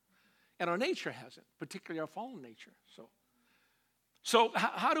hasn't. And our nature hasn't, particularly our fallen nature. So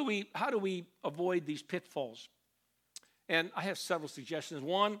how do we avoid these pitfalls? And I have several suggestions.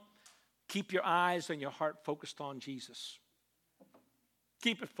 One, keep your eyes and your heart focused on Jesus.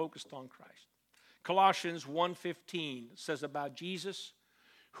 Keep it focused on Christ. Colossians 1:15 says about Jesus,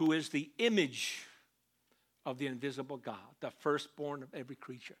 who is the image of the invisible God, the firstborn of every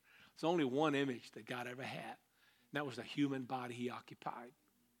creature. There's only one image that God ever had, and that was the human body he occupied.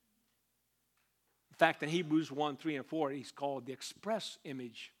 In fact, in Hebrews 1, 3, and 4, he's called the express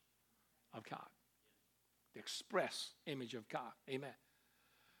image of God. The express image of God. Amen.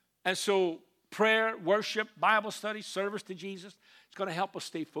 And so prayer, worship, Bible study, service to Jesus, it's going to help us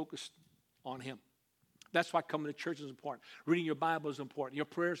stay focused on him. That's why coming to church is important. Reading your Bible is important. Your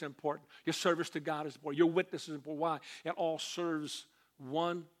prayers are important. Your service to God is important. Your witness is important. Why? It all serves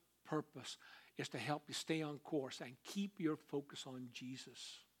one purpose. It's to help you stay on course and keep your focus on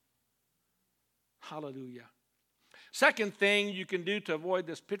Jesus. Hallelujah. Second thing you can do to avoid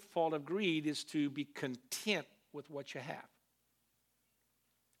this pitfall of greed is to be content with what you have.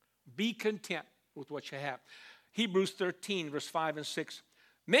 Be content with what you have. Hebrews 13, verse 5 and 6.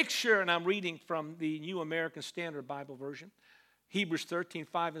 Make sure, and I'm reading from the New American Standard Bible version, Hebrews 13,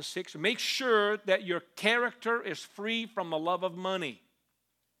 5 and 6. Make sure that your character is free from the love of money,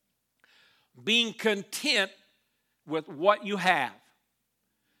 being content with what you have.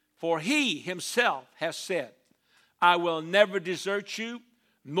 For he himself has said, I will never desert you,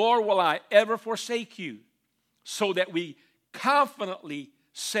 nor will I ever forsake you. So that we confidently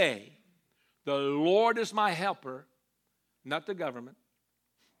say, the Lord is my helper, not the government.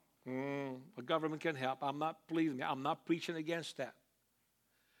 The government can help. I'm not preaching against that.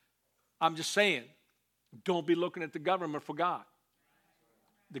 I'm just saying, don't be looking at the government for God.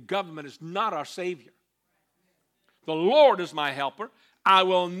 The government is not our Savior. The Lord is my helper. I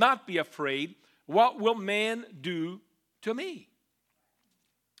will not be afraid. What will man do to me?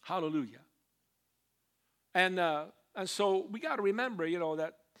 Hallelujah. And so we got to remember,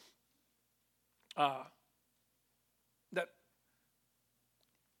 that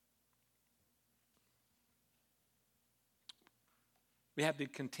we have to be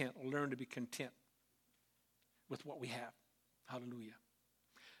content, learn to be content with what we have. Hallelujah.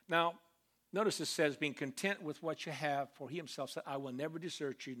 Now, notice it says, being content with what you have, for he himself said, I will never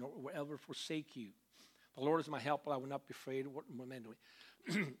desert you, nor will ever forsake you. The Lord is my helper, I will not be afraid. What man do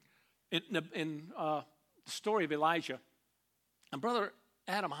we? In the story of Elijah, and Brother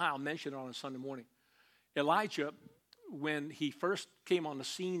Adam Heil mentioned it on a Sunday morning, Elijah when he first came on the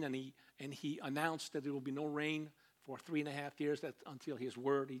scene and he announced that there will be no rain for 3.5 years, that until his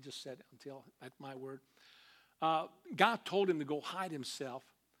word, he just said, until at my word. God told him to go hide himself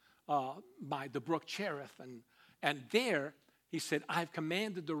by the brook Cherith. And there, he said, I've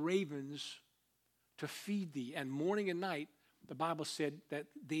commanded the ravens to feed thee. And morning and night, the Bible said that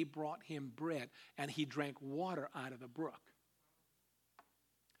they brought him bread, and he drank water out of the brook.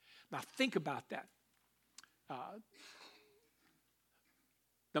 Now think about that.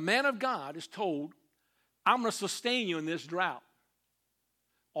 The man of God is told, I'm going to sustain you in this drought.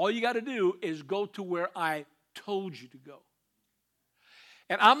 All you got to do is go to where I told you to go.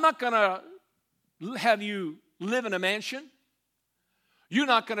 And I'm not going to have you live in a mansion. You're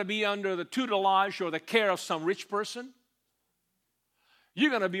not going to be under the tutelage or the care of some rich person. You're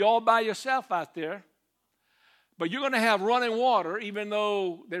going to be all by yourself out there. But you're going to have running water, even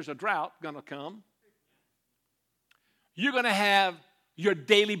though there's a drought going to come. You're going to have your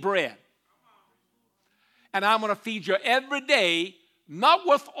daily bread. And I'm going to feed you every day, not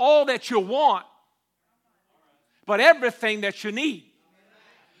with all that you want, but everything that you need.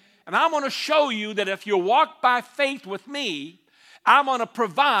 And I'm going to show you that if you walk by faith with me, I'm going to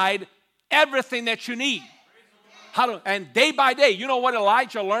provide everything that you need. And day by day, you know what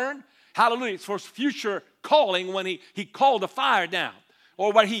Elijah learned? Hallelujah. It's for his future calling when he called the fire down.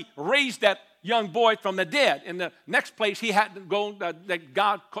 Or when he raised that young boy from the dead. In the next place he had to go, that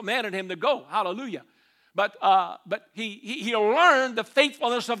God commanded him to go. Hallelujah. But he learned the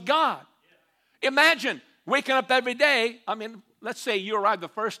faithfulness of God. Imagine waking up every day. I mean, let's say you arrived the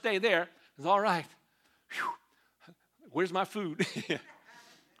first day there. It's all right. Whew. Where's my food?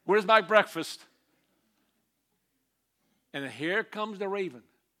 Where's my breakfast? And here comes the raven.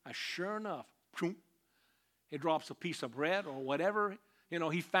 And sure enough, he drops a piece of bread or whatever,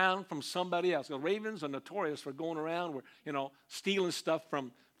 he found from somebody else. The ravens are notorious for going around, stealing stuff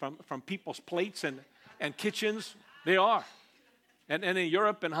from people's plates and kitchens. They are. And in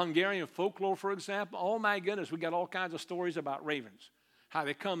Europe and Hungarian folklore, for example, oh my goodness, we got all kinds of stories about ravens. How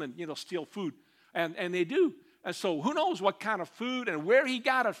they come and, steal food. And they do. And so who knows what kind of food and where he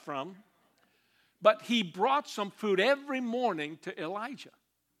got it from. But he brought some food every morning to Elijah.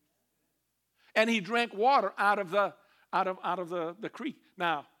 And he drank water out of the creek.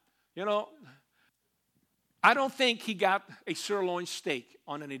 Now, I don't think he got a sirloin steak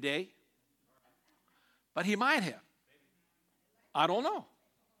on any day. But he might have. I don't know.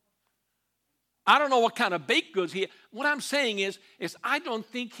 I don't know what kind of baked goods he had. What I'm saying is I don't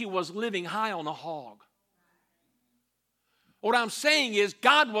think he was living high on a hog. What I'm saying is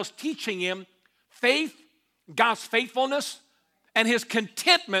God was teaching him faith, God's faithfulness, and his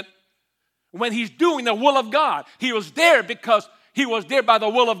contentment when he's doing the will of God. He was there because he was there by the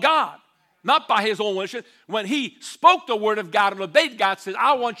will of God, not by his own wish. When he spoke the word of God and obeyed God, said,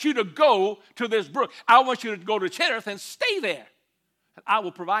 I want you to go to this brook. I want you to go to Cherith and stay there. And I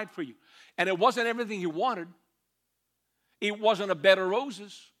will provide for you. And it wasn't everything he wanted. It wasn't a bed of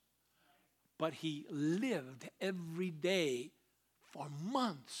roses. But he lived every day for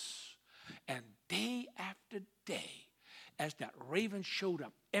months. And day after day, as that raven showed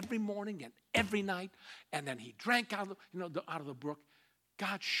up every morning and every night, and then he drank out of the brook,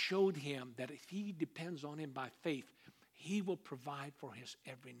 God showed him that if he depends on him by faith, he will provide for his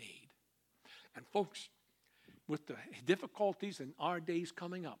every need. And folks, with the difficulties in our days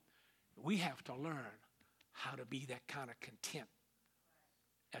coming up, we have to learn how to be that kind of content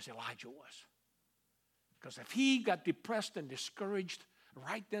as Elijah was. Because if he got depressed and discouraged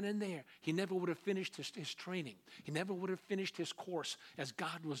right then and there, he never would have finished his training. He never would have finished his course as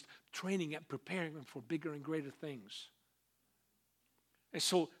God was training and preparing him for bigger and greater things. And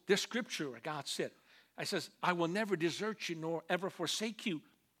so this scripture, God said, I says, I will never desert you nor ever forsake you.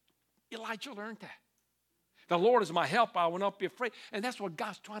 Elijah learned that. The Lord is my help, I will not be afraid. And that's what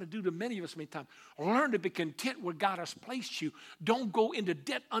God's trying to do to many of us many times. Learn to be content where God has placed you. Don't go into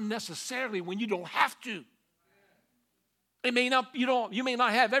debt unnecessarily when you don't have to. You may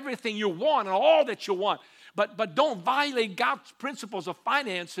not have everything you want and all that you want, but don't violate God's principles of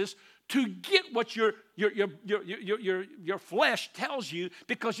finances to get what your flesh tells you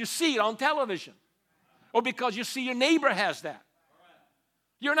because you see it on television or because you see your neighbor has that.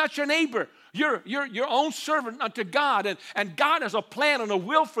 You're not your neighbor. You're your own servant unto God, and God has a plan and a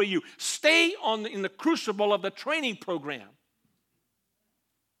will for you. Stay in the crucible of the training program.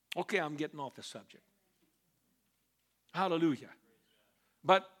 Okay, I'm getting off the subject. Hallelujah.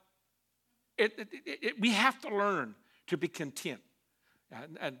 But we have to learn to be content.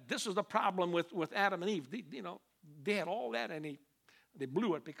 And this is the problem with Adam and Eve. They had all that, and they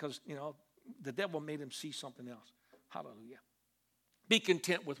blew it because, the devil made them see something else. Hallelujah. Be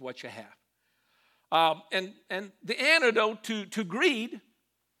content with what you have. And the antidote to greed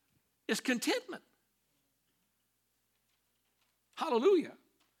is contentment. Hallelujah.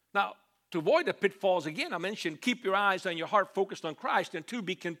 Now, to avoid the pitfalls, again, I mentioned keep your eyes and your heart focused on Christ, and 2,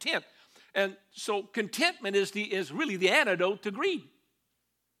 be content. And so contentment is really the antidote to greed.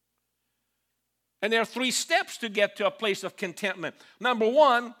 And there are 3 steps to get to a place of contentment. Number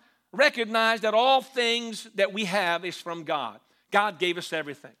 1, recognize that all things that we have is from God. God gave us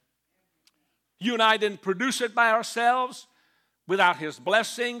everything. You and I didn't produce it by ourselves. Without His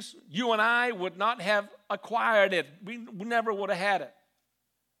blessings, you and I would not have acquired it. We never would have had it.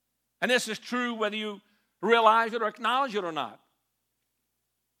 And this is true whether you realize it or acknowledge it or not.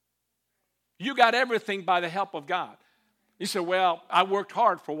 You got everything by the help of God. You say, well, I worked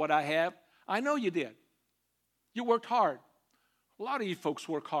hard for what I have. I know you did. You worked hard. A lot of you folks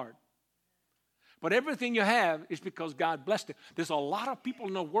work hard. But everything you have is because God blessed it. There's a lot of people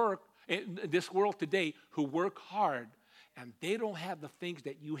in this world today who work hard, and they don't have the things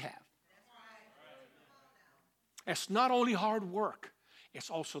that you have. It's not only hard work, it's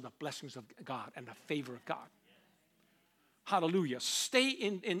also the blessings of God and the favor of God. Hallelujah. Stay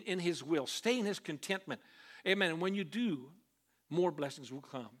in His will. Stay in His contentment. Amen. And when you do, more blessings will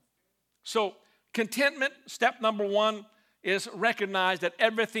come. So, contentment, step number 1, is recognize that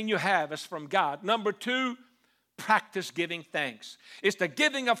everything you have is from God. Number 2, practice giving thanks. It's the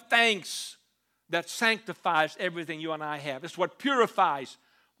giving of thanks that sanctifies everything you and I have. It's what purifies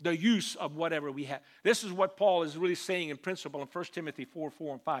the use of whatever we have. This is what Paul is really saying in principle in 1 Timothy 4,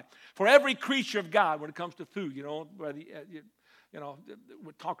 and 5. For every creature of God, when it comes to food, we're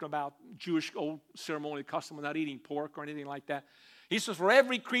talking about Jewish old ceremonial custom of not eating pork or anything like that. He says, for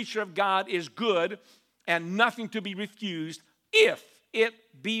every creature of God is good and nothing to be refused if it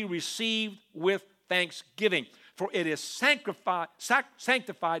be received with thanksgiving. For it is sanctified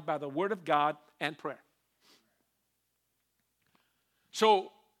by the word of God and prayer.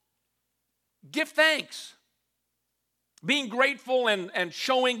 So, give thanks. Being grateful and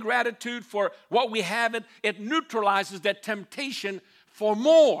showing gratitude for what we have, it neutralizes that temptation for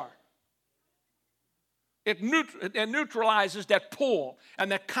more. It neutralizes that pull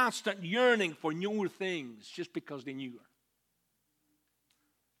and that constant yearning for newer things just because they're newer.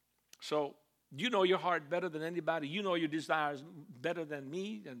 So, you know your heart better than anybody. You know your desires better than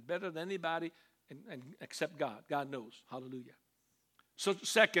me and better than anybody, and except God. God knows. Hallelujah. So,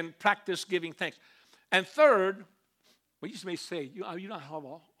 2nd, practice giving thanks. And 3rd, well, you may say, you don't have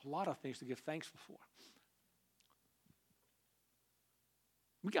a lot of things to give thanks for.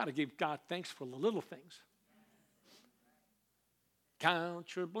 We got to give God thanks for the little things.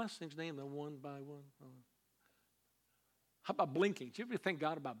 Count your blessings, name them one by one. How about blinking? Do you ever think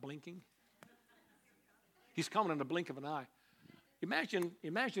God about blinking? He's coming in the blink of an eye. Imagine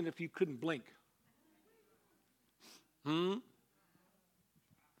if you couldn't blink. When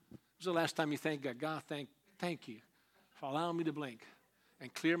was the last time you thanked God? God, thank you for allowing me to blink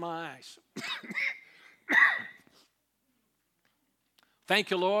and clear my eyes.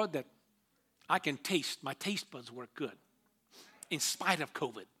 Thank you, Lord, that I can taste. My taste buds work good in spite of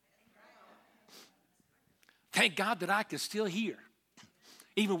COVID. Thank God that I can still hear,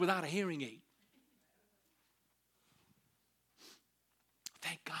 even without a hearing aid.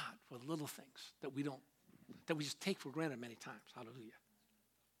 Thank God for the little things that we just take for granted many times. Hallelujah.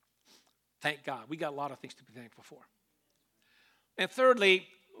 Thank God. We got a lot of things to be thankful for. And thirdly,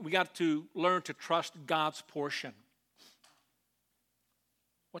 we got to learn to trust God's portion.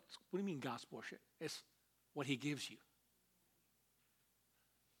 What do you mean God's portion? It's what He gives you.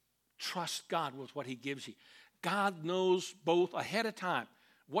 Trust God with what He gives you. God knows both ahead of time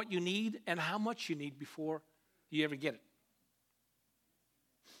what you need and how much you need before you ever get it.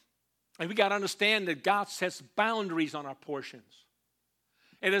 And we got to understand that God sets boundaries on our portions.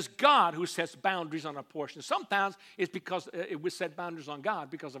 It is God who sets boundaries on our portions. Sometimes it's because we set boundaries on God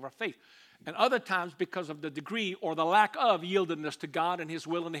because of our faith. And other times because of the degree or the lack of yieldedness to God and His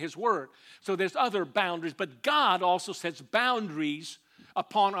will and His word. So there's other boundaries. But God also sets boundaries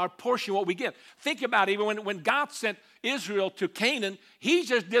upon our portion, what we get. Think about it, even when God sent Israel to Canaan, He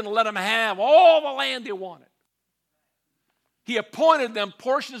just didn't let them have all the land they wanted. He appointed them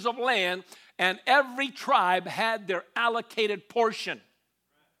portions of land, and every tribe had their allocated portion.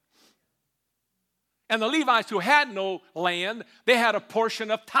 And the Levites who had no land, they had a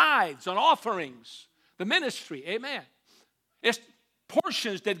portion of tithes and offerings, the ministry, amen. It's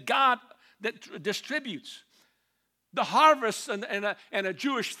portions that God that distributes. The harvest in a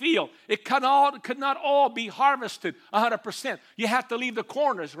Jewish field, it could not all be harvested 100%. You have to leave the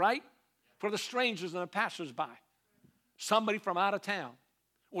corners, right? For the strangers and the passersby. somebody from out of town,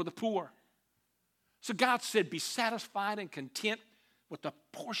 or the poor. So God said, be satisfied and content with the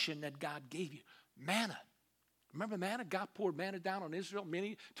portion that God gave you. Manna. Remember manna? God poured manna down on Israel,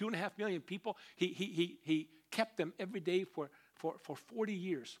 2.5 million people. He kept them every day for 40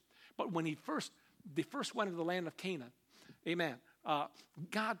 years. But when they first went into the land of Canaan, amen,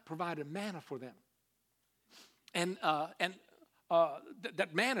 God provided manna for them. And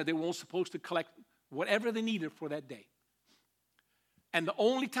that manna, they were only supposed to collect whatever they needed for that day. And the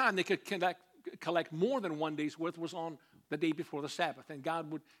only time they could collect more than one day's worth was on the day before the Sabbath. And God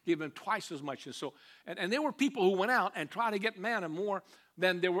would give them twice as much. And there were people who went out and tried to get manna more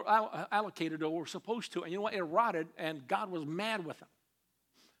than they were allocated or were supposed to. And you know what? It rotted, and God was mad with them.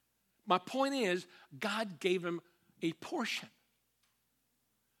 My point is, God gave them a portion.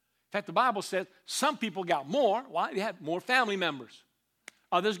 In fact, the Bible says some people got more. Why? They had more family members.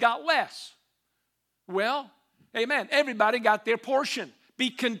 Others got less. Well, amen. Everybody got their portion. Be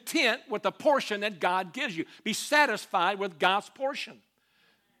content with the portion that God gives you. Be satisfied with God's portion.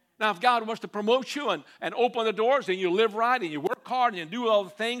 Now, if God wants to promote you and open the doors and you live right and you work hard and you do all the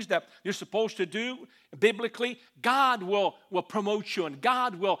things that you're supposed to do biblically, God will promote you and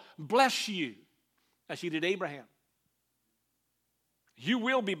God will bless you as He did Abraham. You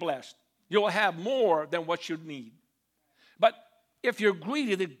will be blessed. You'll have more than what you need. But if you're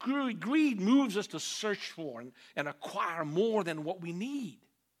greedy, the greed moves us to search for and acquire more than what we need.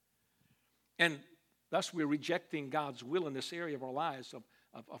 And thus we're rejecting God's will in this area of our lives,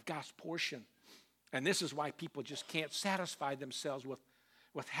 of God's portion. And this is why people just can't satisfy themselves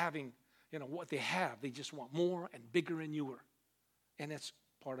with having, what they have. They just want more and bigger and newer. And that's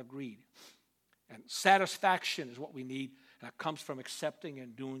part of greed. And satisfaction is what we need. And it comes from accepting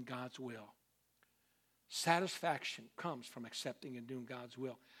and doing God's will. Satisfaction comes from accepting and doing God's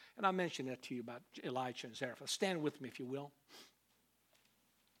will. And I mentioned that to you about Elijah and Zarephath. Stand with me if you will.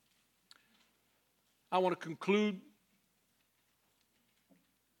 I want to conclude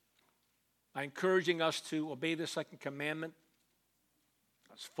by encouraging us to obey the second commandment.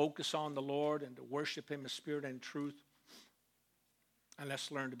 Let's focus on the Lord and to worship Him in spirit and truth. And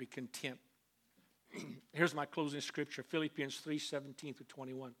let's learn to be content. Here's my closing scripture, Philippians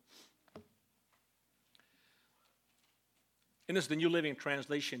 3:17-21. And this is the New Living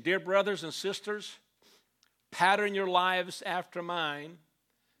Translation. Dear brothers and sisters, pattern your lives after mine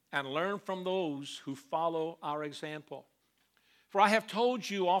and learn from those who follow our example. For I have told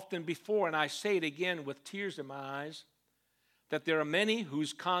you often before, and I say it again with tears in my eyes, that there are many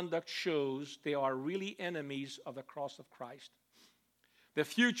whose conduct shows they are really enemies of the cross of Christ. The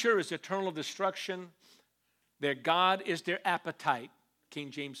future is eternal destruction. Their God is their appetite.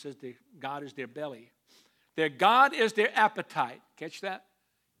 King James says their God is their belly. Their God is their appetite. Catch that?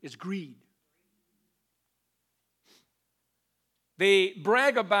 It's greed. They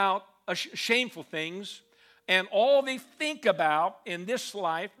brag about shameful things, and all they think about in this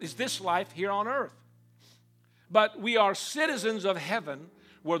life is this life here on earth. But we are citizens of heaven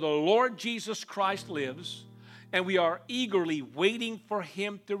where the Lord Jesus Christ lives, and we are eagerly waiting for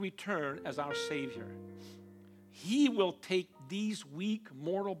Him to return as our Savior. He will take these weak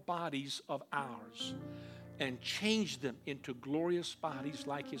mortal bodies of ours and change them into glorious bodies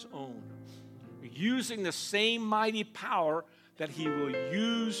like His own, using the same mighty power that He will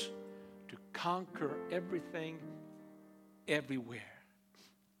use to conquer everything, everywhere.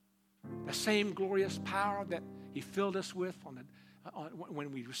 The same glorious power that He filled us with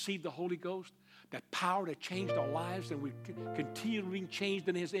when we received the Holy Ghost, that power that changed our lives and we continue being changed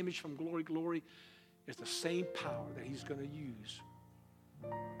in His image from glory to glory, is the same power that He's going to use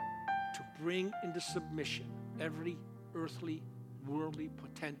to bring into submission every earthly, worldly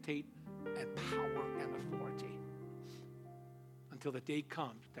potentate and power and authority until the day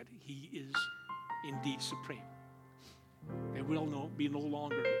comes that He is indeed supreme. There will be no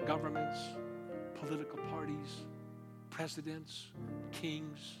longer governments, political parties, presidents,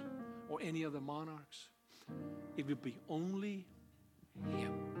 kings, or any other monarchs. It will be only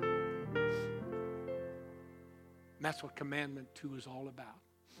Him. And that's what commandment 2 is all about.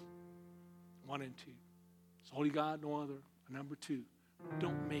 1 and 2. It's holy God, no other. And number 2,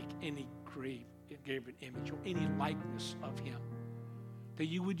 don't make any graven image or any likeness of Him that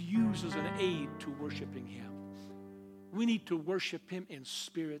you would use as an aid to worshiping Him. We need to worship Him in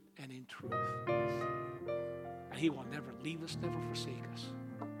spirit and in truth. And He will never leave us, never forsake us.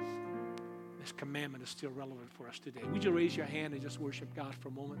 This commandment is still relevant for us today. Would you raise your hand and just worship God for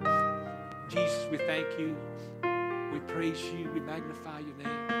a moment? Jesus, we thank You. We praise You. We magnify Your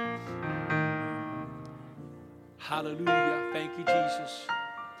name. Hallelujah. Thank You, Jesus.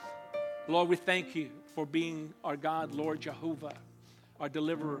 Lord, we thank You for being our God, Lord Jehovah, our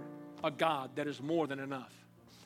deliverer, a God that is more than enough.